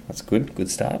Australian. That's good. Good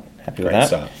start. Happy with Great that.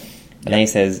 start. And then he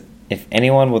says, if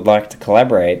anyone would like to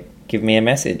collaborate, give me a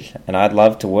message, and I'd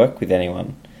love to work with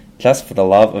anyone, just for the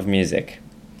love of music.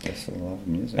 Just for the love of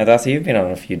music. Now, Darcy, you've been on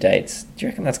a few dates. Do you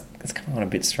reckon that's coming on a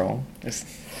bit strong? Just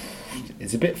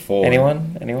It's a bit forward.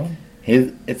 anyone?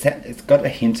 It's got a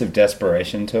hint of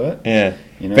desperation to it. Yeah.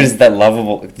 You know? But is that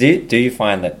lovable? Do you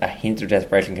find that a hint of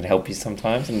desperation can help you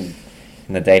sometimes in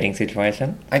the dating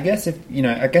situation? I guess if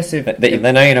They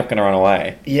know you're not going to run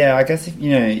away. Yeah, I guess if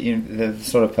you're the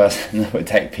sort of person that would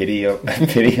take pity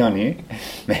on you,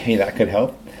 maybe that could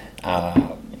help.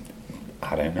 I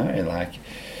don't know. Like,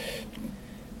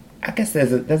 I guess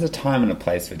there's a time and a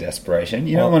place for desperation.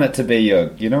 You don't want it to be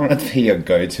your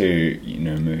go-to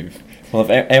move. Well, if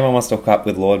anyone wants to hook up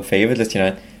with Lord Fever, just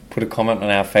put a comment on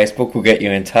our Facebook. We'll get you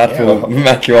in touch. Yeah, we'll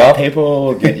match you up,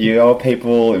 People get your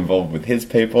people involved with his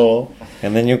people,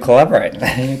 and then you'll collaborate.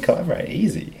 and you collaborate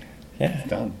easy. Yeah, It's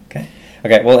done. Okay.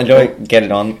 Well, enjoy. Get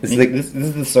It On. This is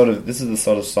the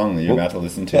sort of song that you're about to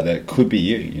listen to that could be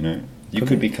you. You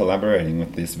could be collaborating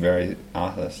with this very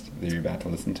artist that you're about to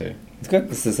listen to. It's good.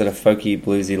 This is sort of folky,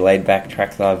 bluesy, laid-back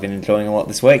track that I've been enjoying a lot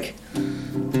this week.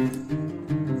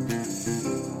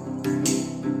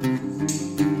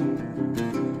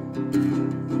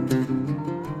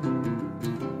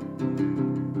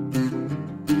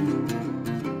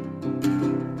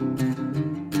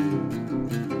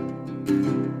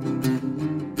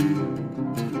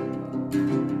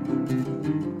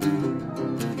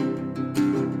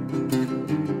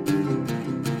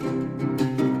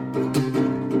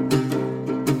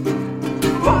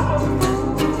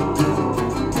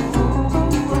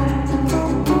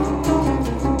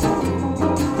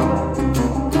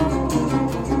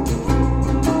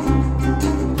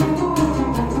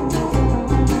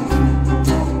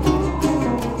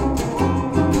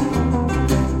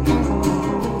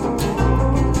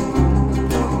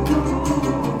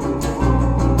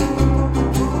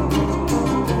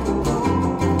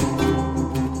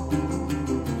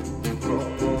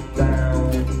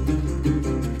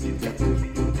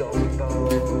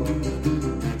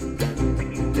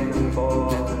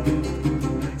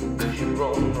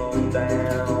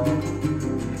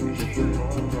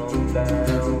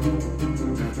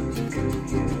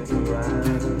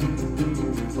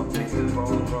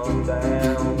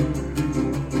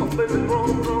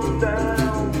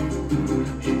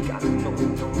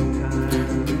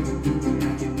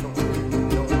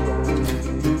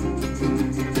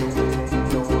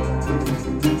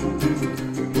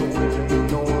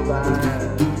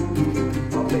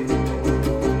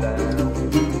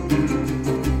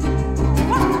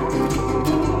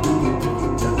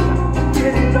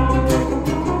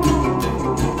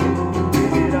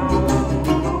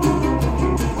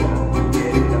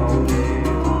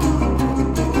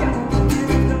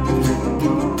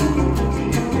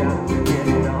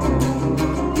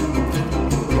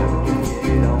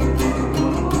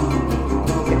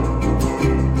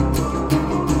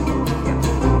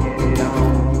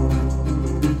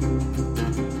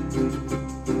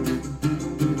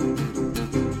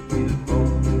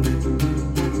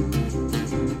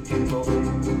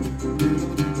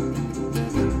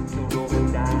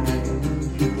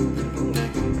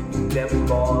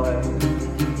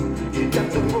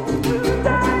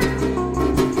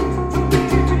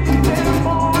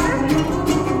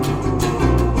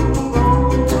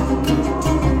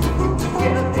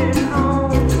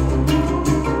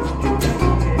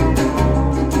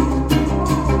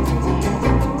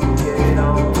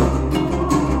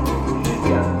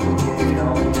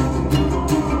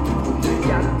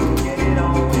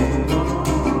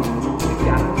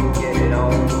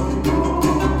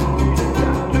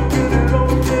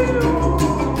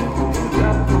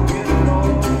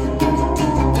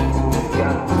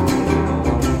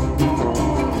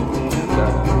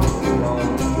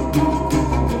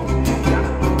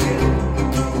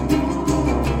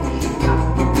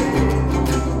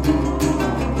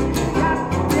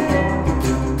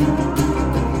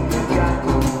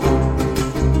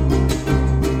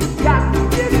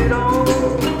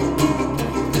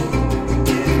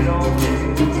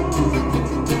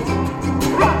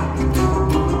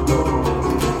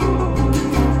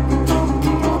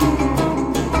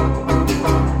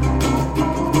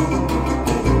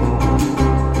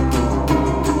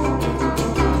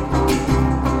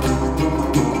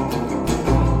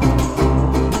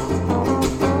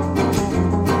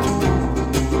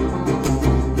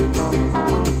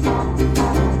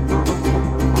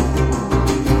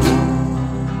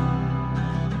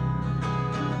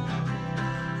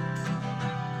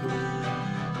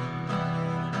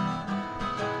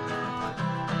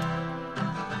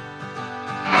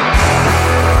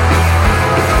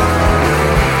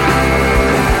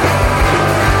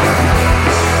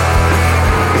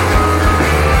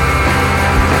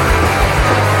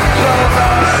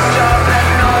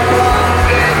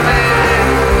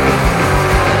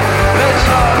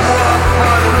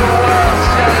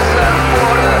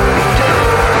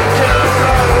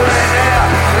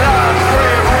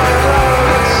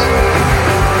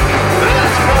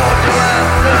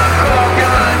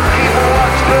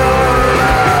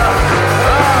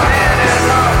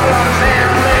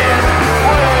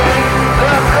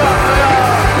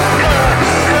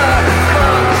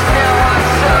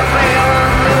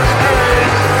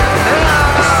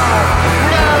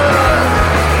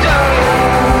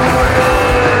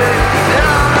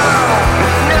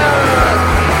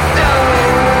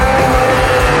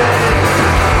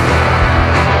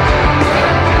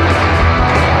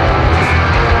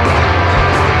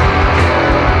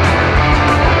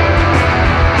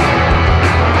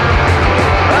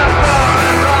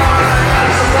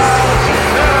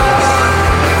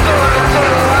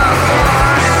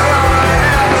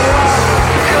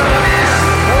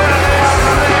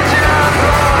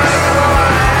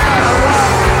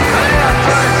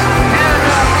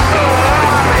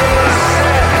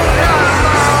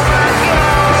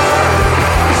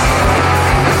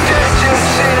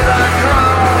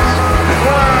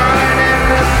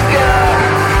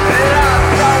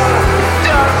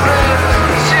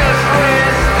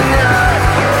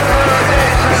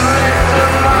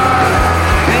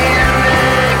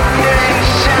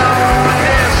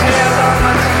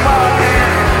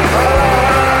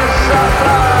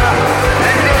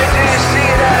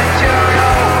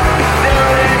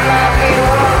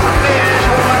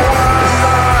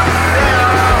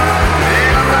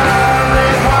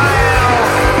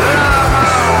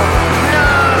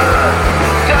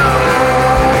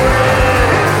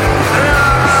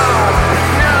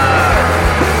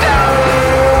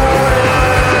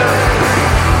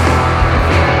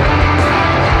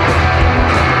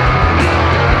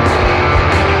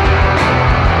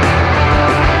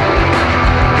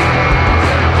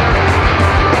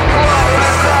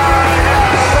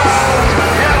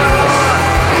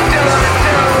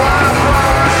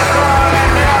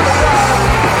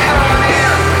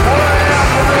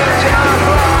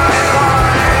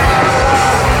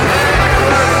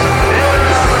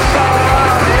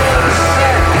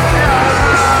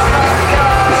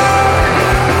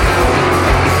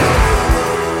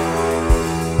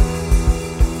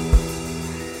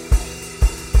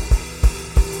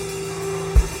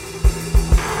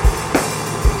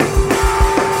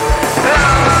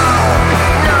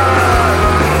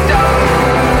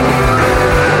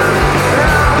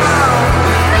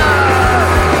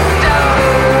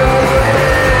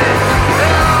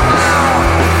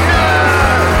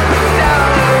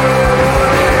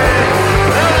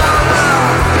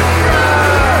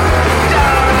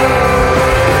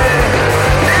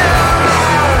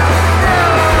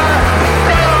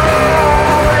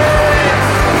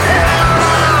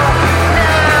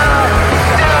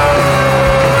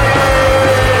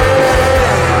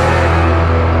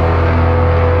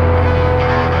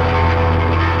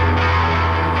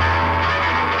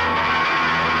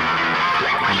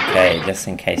 Okay, just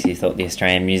in case you thought the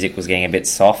Australian music was getting a bit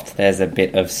soft, there's a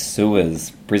bit of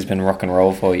Sewers, Brisbane rock and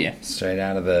roll for you. Straight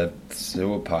out of the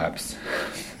sewer pipes.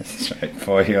 Straight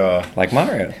for your... Like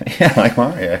Mario. Yeah, like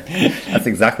Mario. That's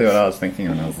exactly what I was thinking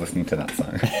when I was listening to that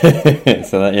song.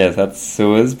 That's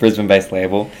Sewers, Brisbane-based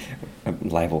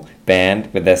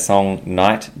band with their song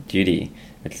Night Duty,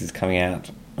 which is coming out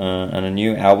on a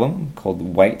new album called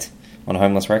Wait on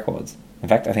Homeless Records. In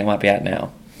fact, I think it might be out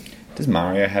now. Does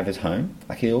Mario have his home?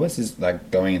 Like, he always is,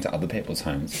 like, going into other people's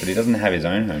homes, but he doesn't have his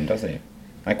own home, does he?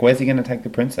 Like, where's he going to take the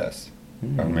princess?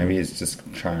 Or maybe he's just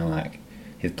trying to, like,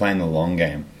 he's playing the long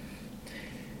game.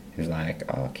 He's like,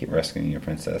 oh, I'll keep rescuing your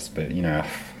princess, but, you know,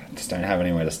 I just don't have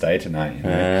anywhere to stay tonight, you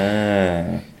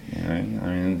know? You know, I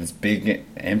mean, this big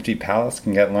empty palace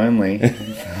can get lonely.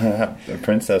 The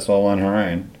princess all on her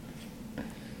own.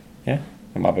 Yeah,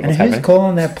 it might be And what's who's happening.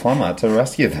 calling their plumber to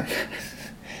rescue them?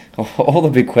 All the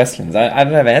big questions. I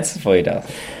don't have answers for you,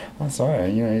 Darcy. I'm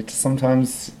sorry, you know, just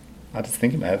sometimes I just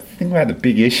think about the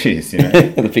big issues, you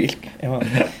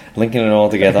know. Linking it all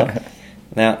together.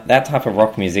 Now, that type of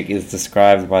rock music is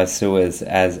described by Sewers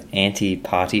as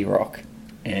anti-party rock.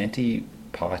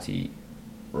 Anti-party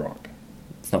rock.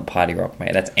 It's not party rock,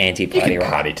 mate. That's You anti-party can rock.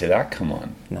 party to that, come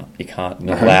on. No, you can't.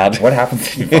 You're not allowed. What happens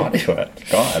if you party to it?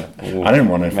 God, Ooh, I didn't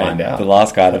want to mate, find out. The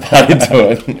last guy that partied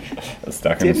to it Was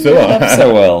stuck in the didn't sewer. end up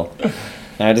so well.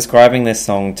 Now, describing this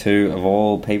song to, of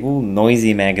all people,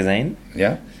 Noisy Magazine,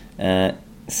 Yeah.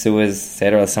 Sewers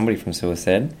said, or somebody from Sewers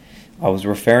said, I was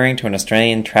referring to an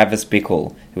Australian Travis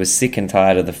Bickle who was sick and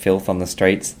tired of the filth on the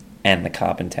streets and the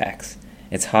carbon tax.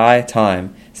 It's high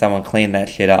time someone cleaned that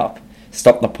shit up.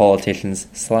 Stop the politicians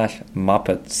 /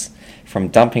 Muppets from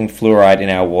dumping fluoride in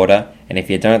our water, and if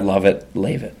you don't love it,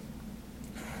 leave it.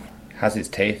 How's his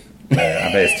teeth? I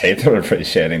bet his teeth are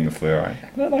appreciating the fluoride. I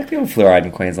don't like the old fluoride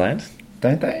in Queensland.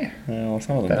 Don't they? Well,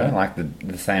 some of They them don't don't. like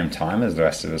the same time as the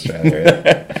rest of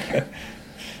Australia.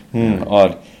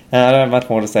 Odd. I don't have much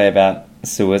more to say about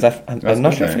Sewers. I'm That's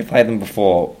not good, sure if though. we played them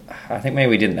before. I think maybe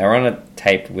we didn't. They were on a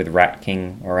tape with Rat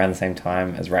King around the same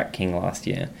time as Rat King last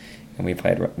year, and we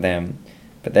played them.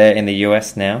 But they're in the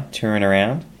US now, touring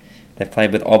around. They've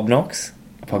played with Obnox,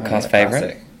 a podcast favourite.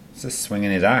 Classic. He's just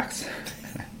swinging his axe.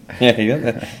 Yeah, you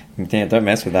got that. Yeah, don't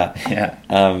mess with that. Yeah.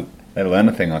 Um, They learn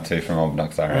a thing or two from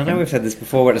Obnox, I I reckon. know we've said this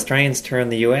before, but Australians tour in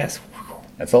the US.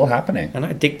 It's all happening. I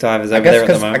know Dick Diver's I over there guess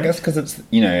at the moment. because it's,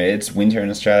 you know, it's winter in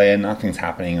Australia, nothing's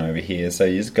happening over here, so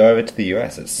you just go over to the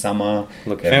US. It's summer.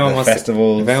 Look, if there are anyone, the wants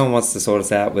festivals. if anyone wants to sort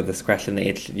us out with the Scratch and the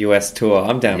Itch US tour,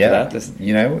 I'm down for yeah, that. Just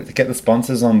you know, get the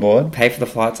sponsors on board. pay for the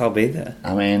flights, I'll be there.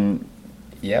 I mean,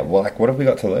 yeah. Well, like, what have we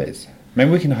got to lose? Maybe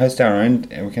we can host our own.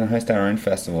 We can host our own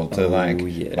festival to Oh, like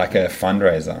a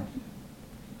fundraiser.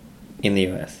 In the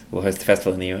US. We'll host the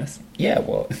festival in the US. Yeah,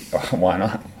 well, why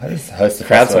not? Let's host a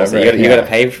festival. Crowdsourcing. over You here. got to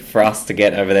pay for us to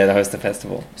get over there to host the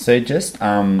festival. So just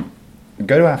go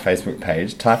to our Facebook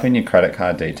page, type in your credit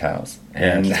card details,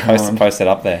 and just post it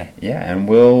up there. yeah, and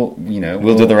we'll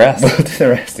do the rest. We'll do the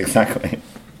rest, exactly.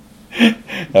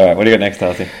 All right, what do you got next,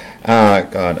 Darcy?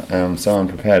 God, I'm so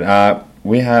unprepared.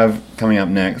 We have coming up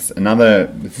next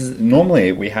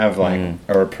normally we have like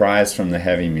a reprise from the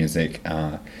heavy music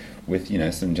with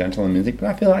some gentler music, but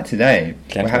I feel like today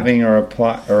we're having a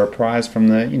reprise from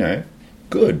the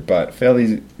good but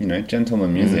fairly gentler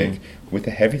music with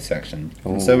the heavy section.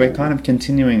 And so we're kind of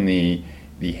continuing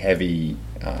the heavy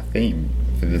theme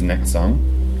for this next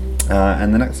song,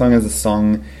 and the next song is a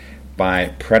song by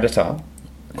Predator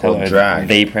called Drag.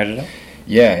 The Predator?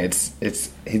 Yeah, it's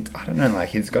I don't know, like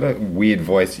he's got a weird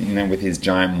voice, with his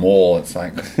giant maul. It's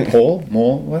like Paul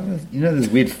Maul. What is, there's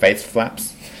weird face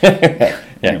flaps. Yeah,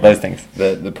 Anyway, those things.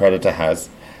 The Predator has,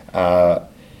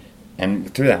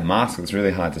 and through that mask, it's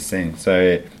really hard to sing.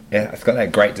 So yeah, it's got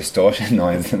that great distortion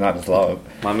noise, and I just love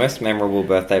it. My most memorable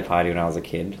birthday party when I was a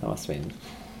kid, I must have been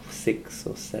 6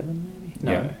 or 7 maybe?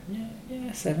 No.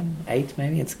 Yeah, 7, 8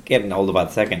 maybe. It's getting older by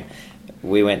the second.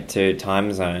 We went to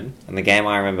Time Zone, and the game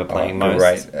I remember playing most,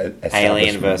 great Alien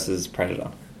establishment. versus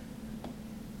Predator.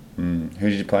 Who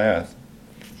did you play as?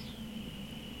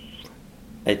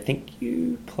 I think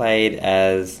you played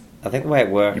as... I think the way it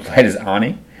worked... You played as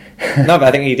Arnie? No, but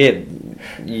I think you did.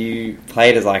 You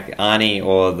played as like Arnie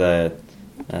or the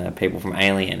people from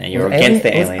Alien, and you were against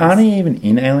the aliens. Was Arnie even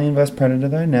in Alien vs Predator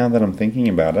though? Now that I'm thinking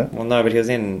about it, Well, no, but he was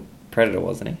in Predator,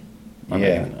 wasn't he? I don't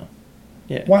Yeah. even know.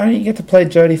 Yeah. why don't you get to play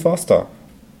Jodie Foster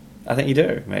I think you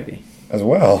do, maybe. as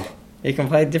well? You can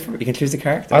play different. You can choose a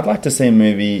character. I'd like to see a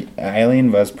movie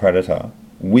Alien vs Predator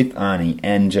with Arnie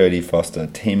and Jodie Foster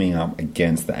teaming up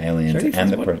against the aliens Jodie and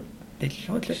the Foster,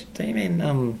 Predator. do you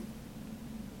mean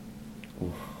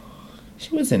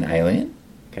She was in Alien.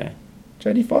 Okay.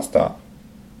 Jodie Foster.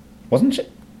 Wasn't she?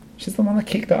 She's the one that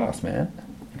kicked ass, man.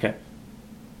 Okay.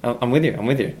 I'm with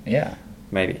you. Yeah.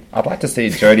 Maybe. I'd like to see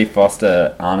Jodie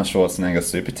Foster, Arnold Schwarzenegger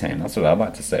super team. That's what I'd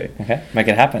like to see. Okay. Make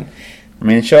it happen. I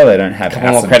mean, sure, they don't have Couple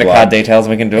more acid credit blood. card details,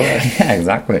 we can do it. Yeah,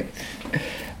 exactly.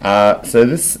 So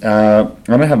this, I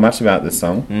don't have much about this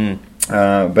song,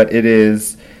 but it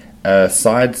is a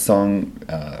side song,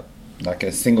 like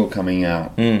a single coming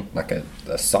out, like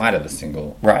a side of a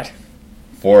single. Right.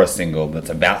 For a single that's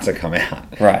about to come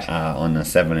out. Right. On a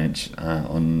 7-inch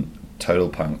on Total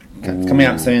Punk. It's coming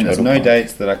out soon. There's Total no Punk.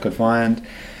 dates that I could find.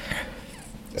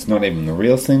 It's not even the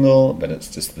real single, but it's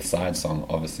just the side song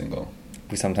of a single.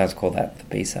 We sometimes call that the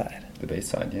B-side. The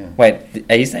B-side, yeah. Wait,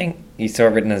 are you saying you saw it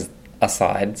written as a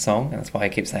side song, and that's why I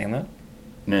keep saying that?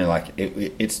 No, like,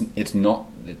 it's not...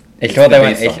 Are you It's sure the they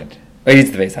weren't... B-side. It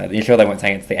is the B-side. Are you sure they weren't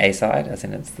saying it's the A-side, as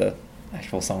in it's the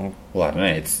actual song? Well, I don't know.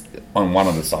 It's on one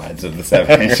of the sides of the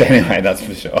 7-inch anyway, that's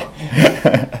for sure.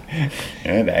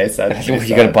 Yeah, the A-side.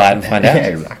 You gotta buy it and find out. Yeah,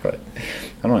 exactly.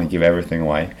 I don't want to give everything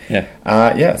away. Yeah.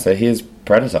 Yeah, so here's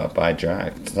Predator by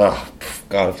Drag. Oh,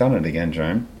 God, I've done it again,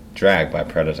 Jerome. Drag by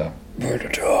Predator. The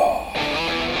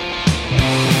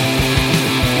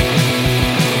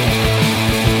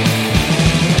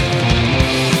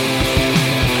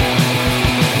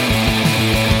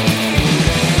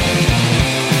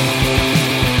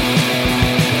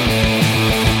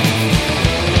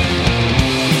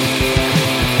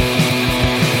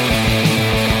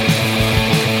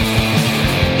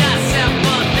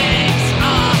simple things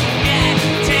are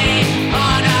getting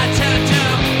harder to do.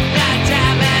 The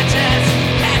damages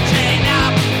catching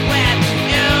up with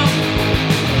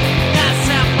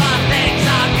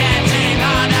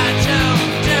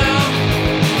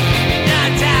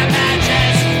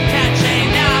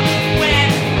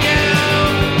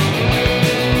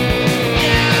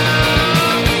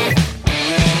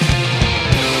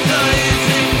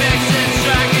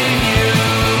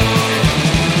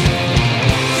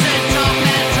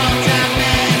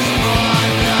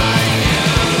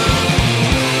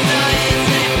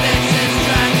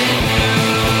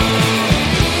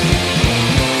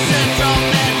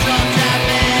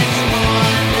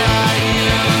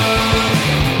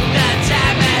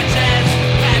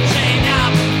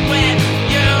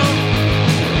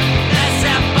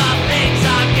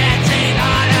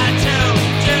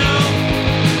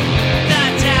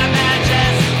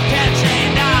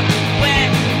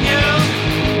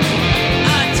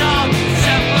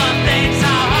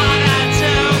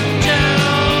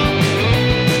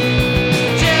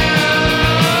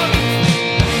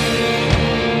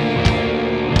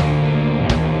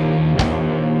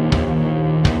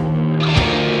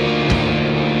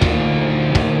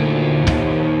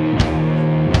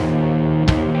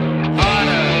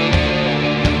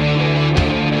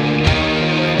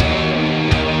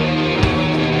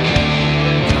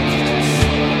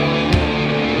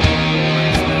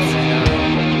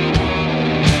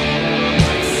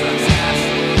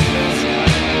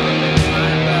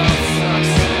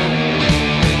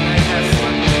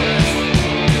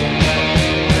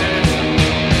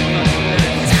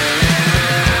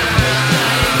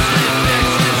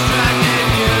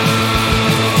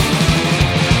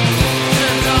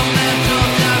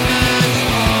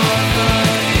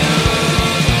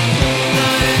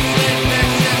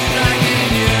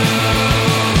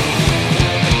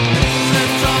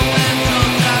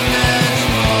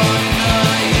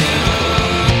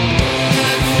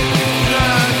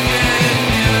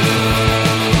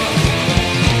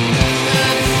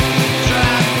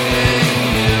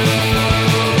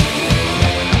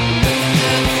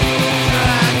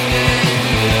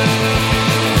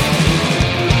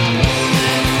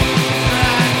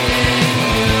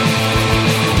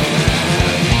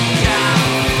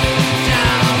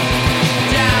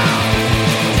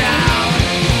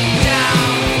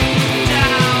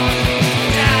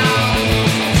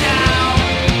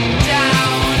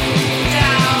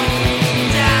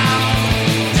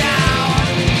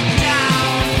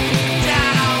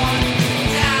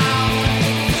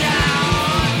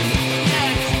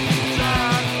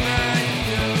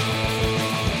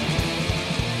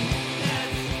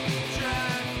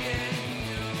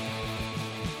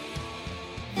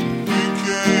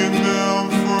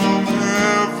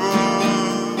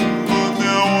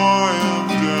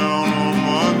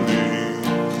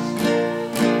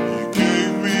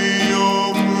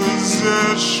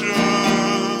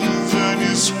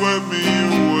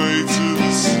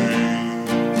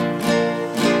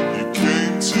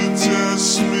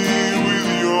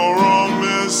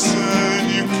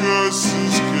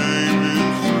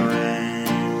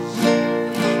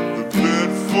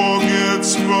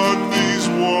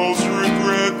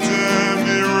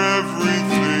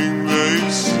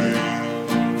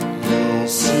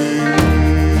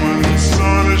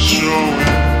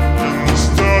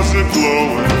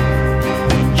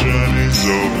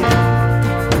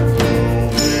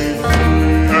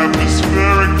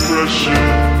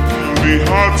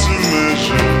hard to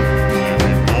measure,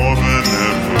 maybe more than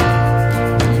ever.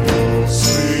 You'll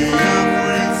see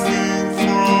everything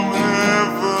from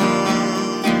heaven,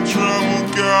 travel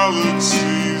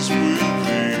galaxies with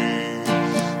ease,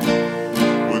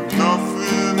 but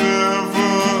nothing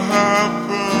ever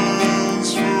happens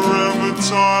forever.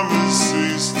 Time has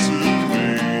ceased to be.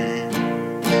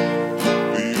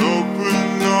 The open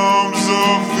arms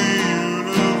of the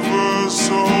universe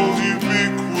hold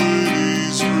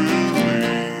ubiquity's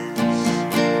release.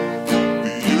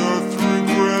 The earth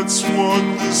regrets what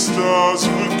the stars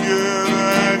forget,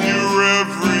 and you're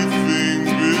everything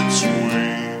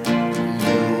between.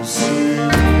 You'll see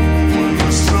when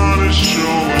the sun is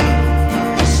showing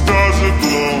and the stars are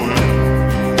glowing,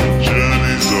 the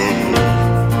journey's over.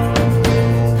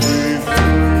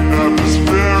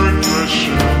 Atmospheric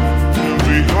pressure can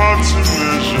be hard to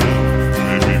measure,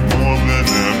 maybe more than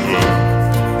ever.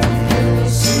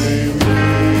 See me.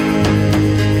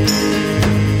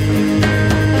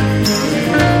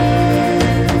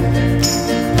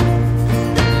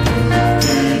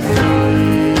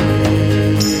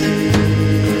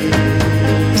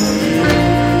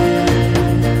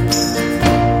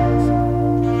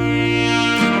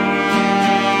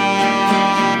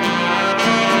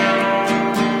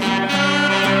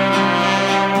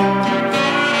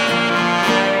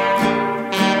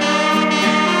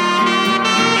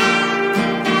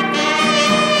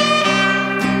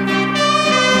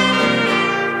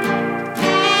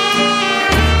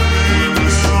 The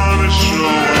sun is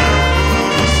showing,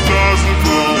 the stars are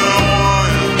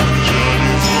glowing, the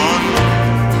journey's on.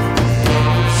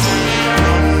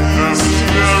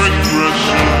 Atmospheric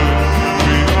pressure can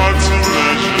be hard to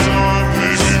measure,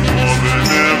 maybe more than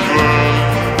ever.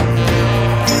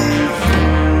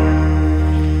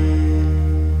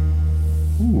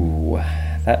 Ooh,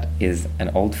 that is an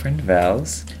old friend of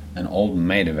ours. An old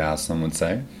mate of ours, some would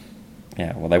say.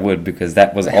 Yeah, well, they would, because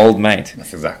that was Old Mate.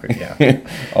 That's exactly, yeah.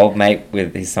 Old Mate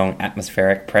with his song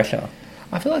Atmospheric Pressure.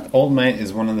 I feel like Old Mate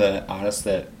is one of the artists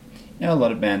that, you know, a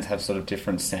lot of bands have sort of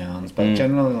different sounds, but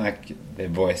generally, like, their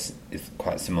voice is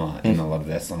quite similar in a lot of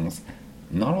their songs.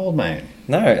 Not Old Mate.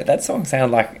 No, that song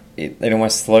sounded like it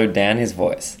almost slowed down his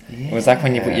voice. It was like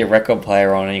when you put your record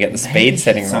player on and you get the speed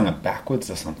setting sung wrong. it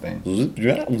backwards or something.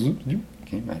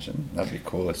 Can you imagine? That'd be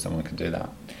cool if someone could do that.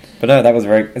 But no,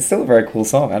 it's still a very cool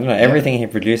song. I don't know, everything he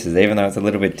produces, even though it's a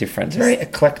little bit different. It's very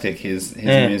eclectic, his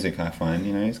music, I find.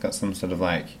 You know, he's got some sort of,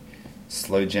 like,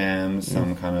 slow jams,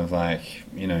 some kind of, like,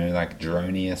 you know, like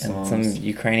dronier songs. And some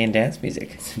Ukrainian dance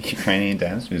music. Ukrainian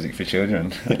dance music for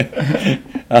children.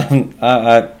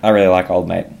 I really like Old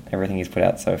Mate, everything he's put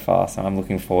out so far. So I'm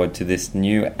looking forward to this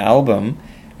new album,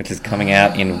 which is coming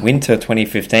out in winter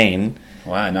 2015.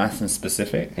 Wow, nice and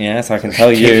specific. Yeah, so I can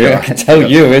tell you,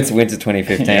 it's winter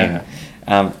 2015. Yeah.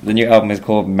 The new album is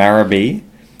called Marabee.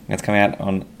 It's coming out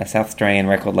on a South Australian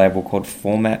record label called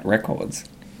Format Records.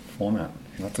 Format.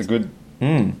 That's a good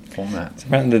format. So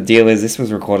apparently the deal is this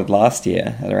was recorded last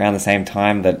year at around the same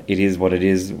time that It Is What It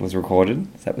Is was recorded.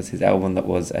 So that was his album that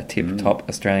was a tip-top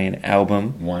Australian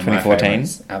album, One of 2014. my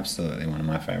favourites. Absolutely one of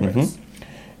my favourites.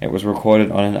 It was recorded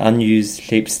on an unused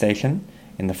sheep station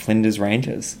in the Flinders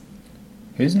Ranges.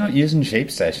 Who's not using sheep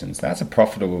stations? That's a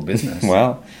profitable business.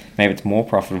 Well, maybe it's more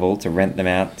profitable to rent them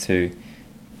out to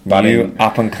Budding. new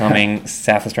up-and-coming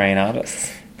South Australian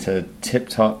artists. To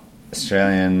tip-top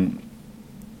Australian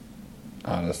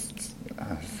artists.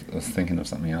 I was thinking of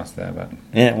something else there, but...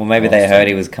 Yeah, well, maybe they heard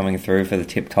he was coming through for the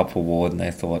Tip Top Award and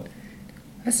they thought...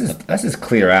 Let's just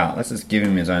clear out. Let's just give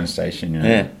him his own station, you know?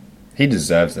 Yeah. He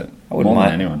deserves it. I wouldn't more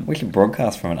mind. than anyone. We should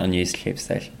broadcast from an unused sheep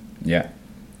station. Yeah.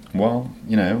 Well,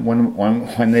 you know,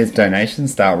 when these donations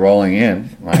start rolling in,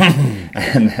 like,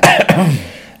 and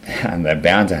they're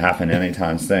bound to happen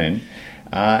anytime soon,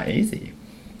 easy.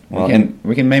 Well,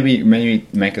 we can maybe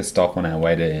make a stop on our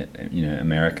way to, you know,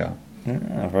 America.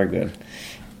 Very good.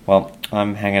 Well,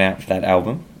 I'm hanging out for that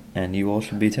album, and you all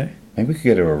should be too. Maybe we could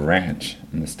go to a ranch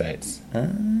in the States.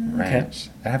 Ranch. Okay.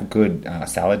 They have good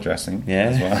salad dressing Yeah.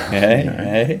 as well.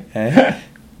 Hey.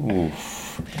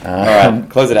 Oof. All right,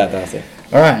 close it out, Darcy.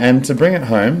 All right, and to bring it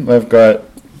home, we've got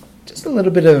just a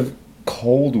little bit of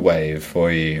cold wave for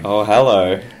you. Oh,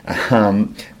 hello.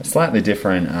 A slightly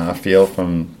different feel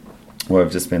from what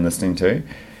we've just been listening to.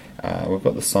 We've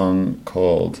got the song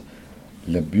called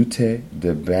Le Beauté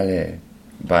de Ballet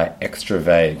by Extra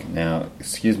Vague. Now,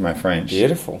 excuse my French.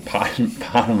 Beautiful. Pardon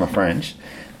my French.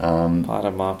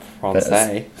 Pardon my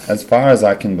Francais. As far as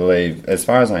I can believe, as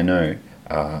far as I know,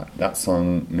 that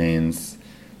song means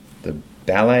the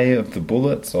ballet of the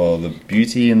bullets or the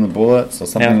beauty in the bullets or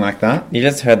something Now, like that. You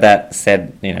just heard that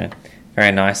said,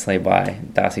 very nicely by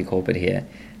Darcy Corbett here.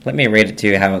 Let me read it to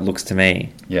you how it looks to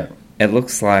me. Yeah. It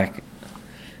looks like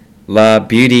La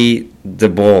Beauty de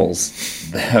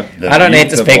Balls. I don't need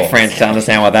to speak French to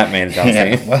understand what that means, Darcy.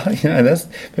 Yeah, well, there's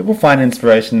people find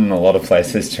inspiration in a lot of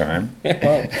places, Jerome.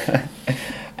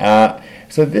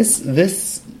 So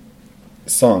this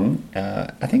song,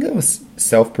 I think it was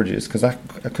self-produced because I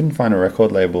couldn't find a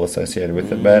record label associated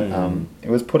with it, but it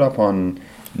was put up on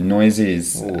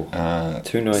Noisy's two Noisy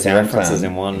SoundCloud. references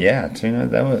in one. Yeah, they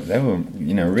were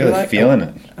really feeling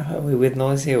it. Are we with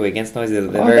Noisy or are we against Noisy? They're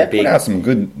They very big.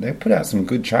 put out some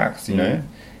good tracks, you know.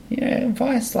 Yeah,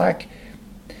 Vice, like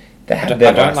they I had don't,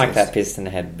 their I don't like vices. that Piston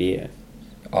Head beer.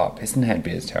 Oh, Piston Head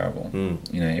beer is terrible.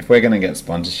 If we're going to get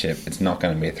sponsorship, it's not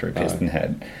going to be through Piston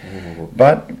Head.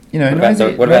 But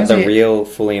What about the real,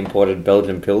 fully imported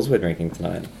Belgian pills we're drinking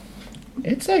tonight?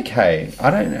 It's okay.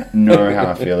 I don't know how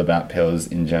I feel about pills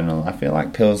in general. I feel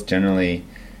like pills generally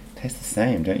taste the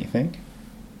same, don't you think?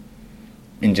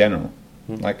 In general,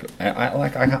 like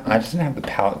I just don't have the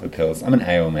palate for pills. I'm an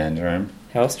ale man, Jerome.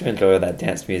 How else do you enjoy that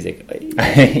dance music?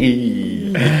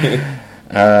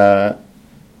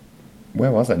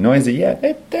 Where was it? Noisy. Yeah,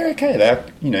 they're okay.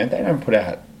 They don't put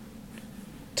out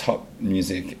top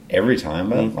music every time,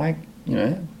 but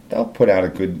they'll put out a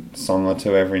good song or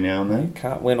two every now and You then.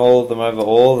 can't win all of them over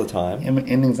all the time.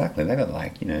 And exactly, they got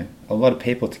a lot of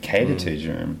people to cater to,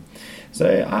 Jerome. So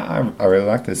I really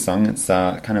like this song. It's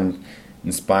kind of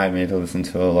inspired me to listen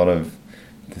to a lot of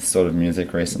this sort of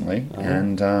music recently,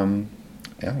 and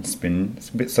it's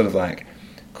a bit sort of like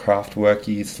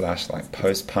Kraftwerky / like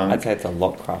post-punk. I'd say it's a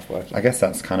lot Kraftwerk. I guess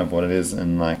that's kind of what it is,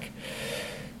 and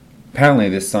apparently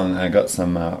this song, I got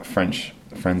some French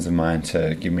friends of mine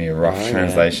to give me a rough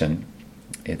translation.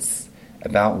 It's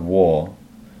about war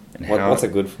and what's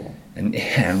it good for?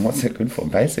 And what's it good for,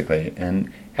 basically,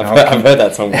 and I've heard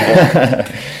that song before.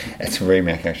 It's a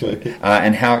remake, actually,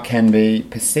 and how it can be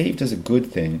perceived as a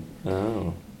good thing,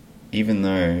 even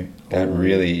though that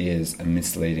really is a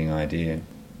misleading idea.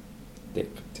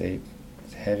 Deep.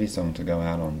 It's a heavy song to go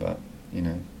out on, but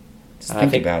just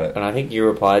think about it. And I think you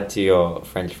replied to your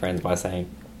French friends by saying,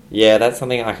 "Yeah, that's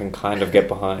something I can kind of get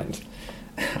behind."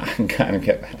 I can kind of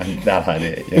get behind that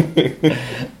idea.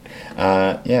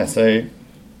 Yeah. So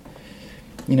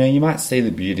you might see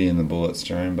the beauty in the bullets,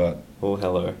 Jerome, but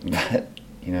hello. But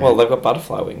well, they've got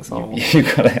butterfly wings.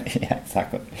 You've got to,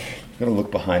 exactly. You've got to look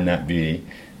behind that beauty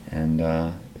and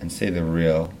see the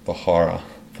horror.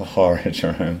 The horror,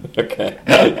 Jerome. Okay.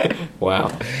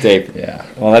 Wow. Deep. Yeah.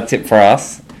 Well, that's it for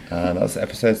us. That was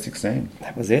episode 16.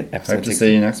 That was it. Hope to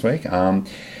see you next week.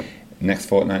 Next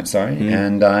fortnight, sorry.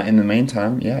 And in the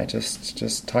meantime,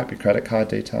 just type your credit card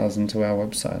details into our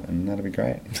website, and that'll be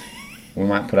great. We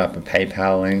might put up a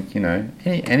PayPal link.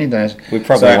 Any donation. We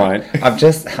probably won't. I've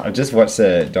just watched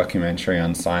a documentary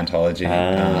on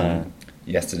Scientology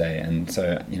yesterday, and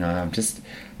so I'm just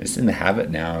in the habit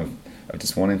now of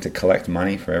just wanting to collect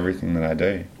money for everything that I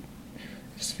do.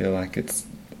 I just feel like it's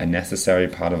a necessary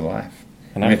part of life.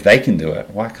 And if they can do it,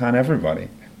 why can't everybody?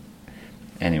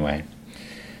 Anyway,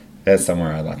 there's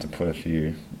somewhere I'd like to put a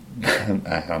few. I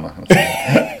don't know how to say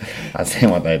that. I've seen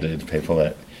what they do to people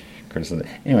that criticize it.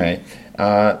 Anyway,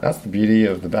 that's the beauty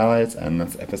of the ballads, and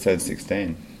that's episode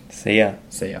 16. See ya.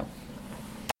 See ya.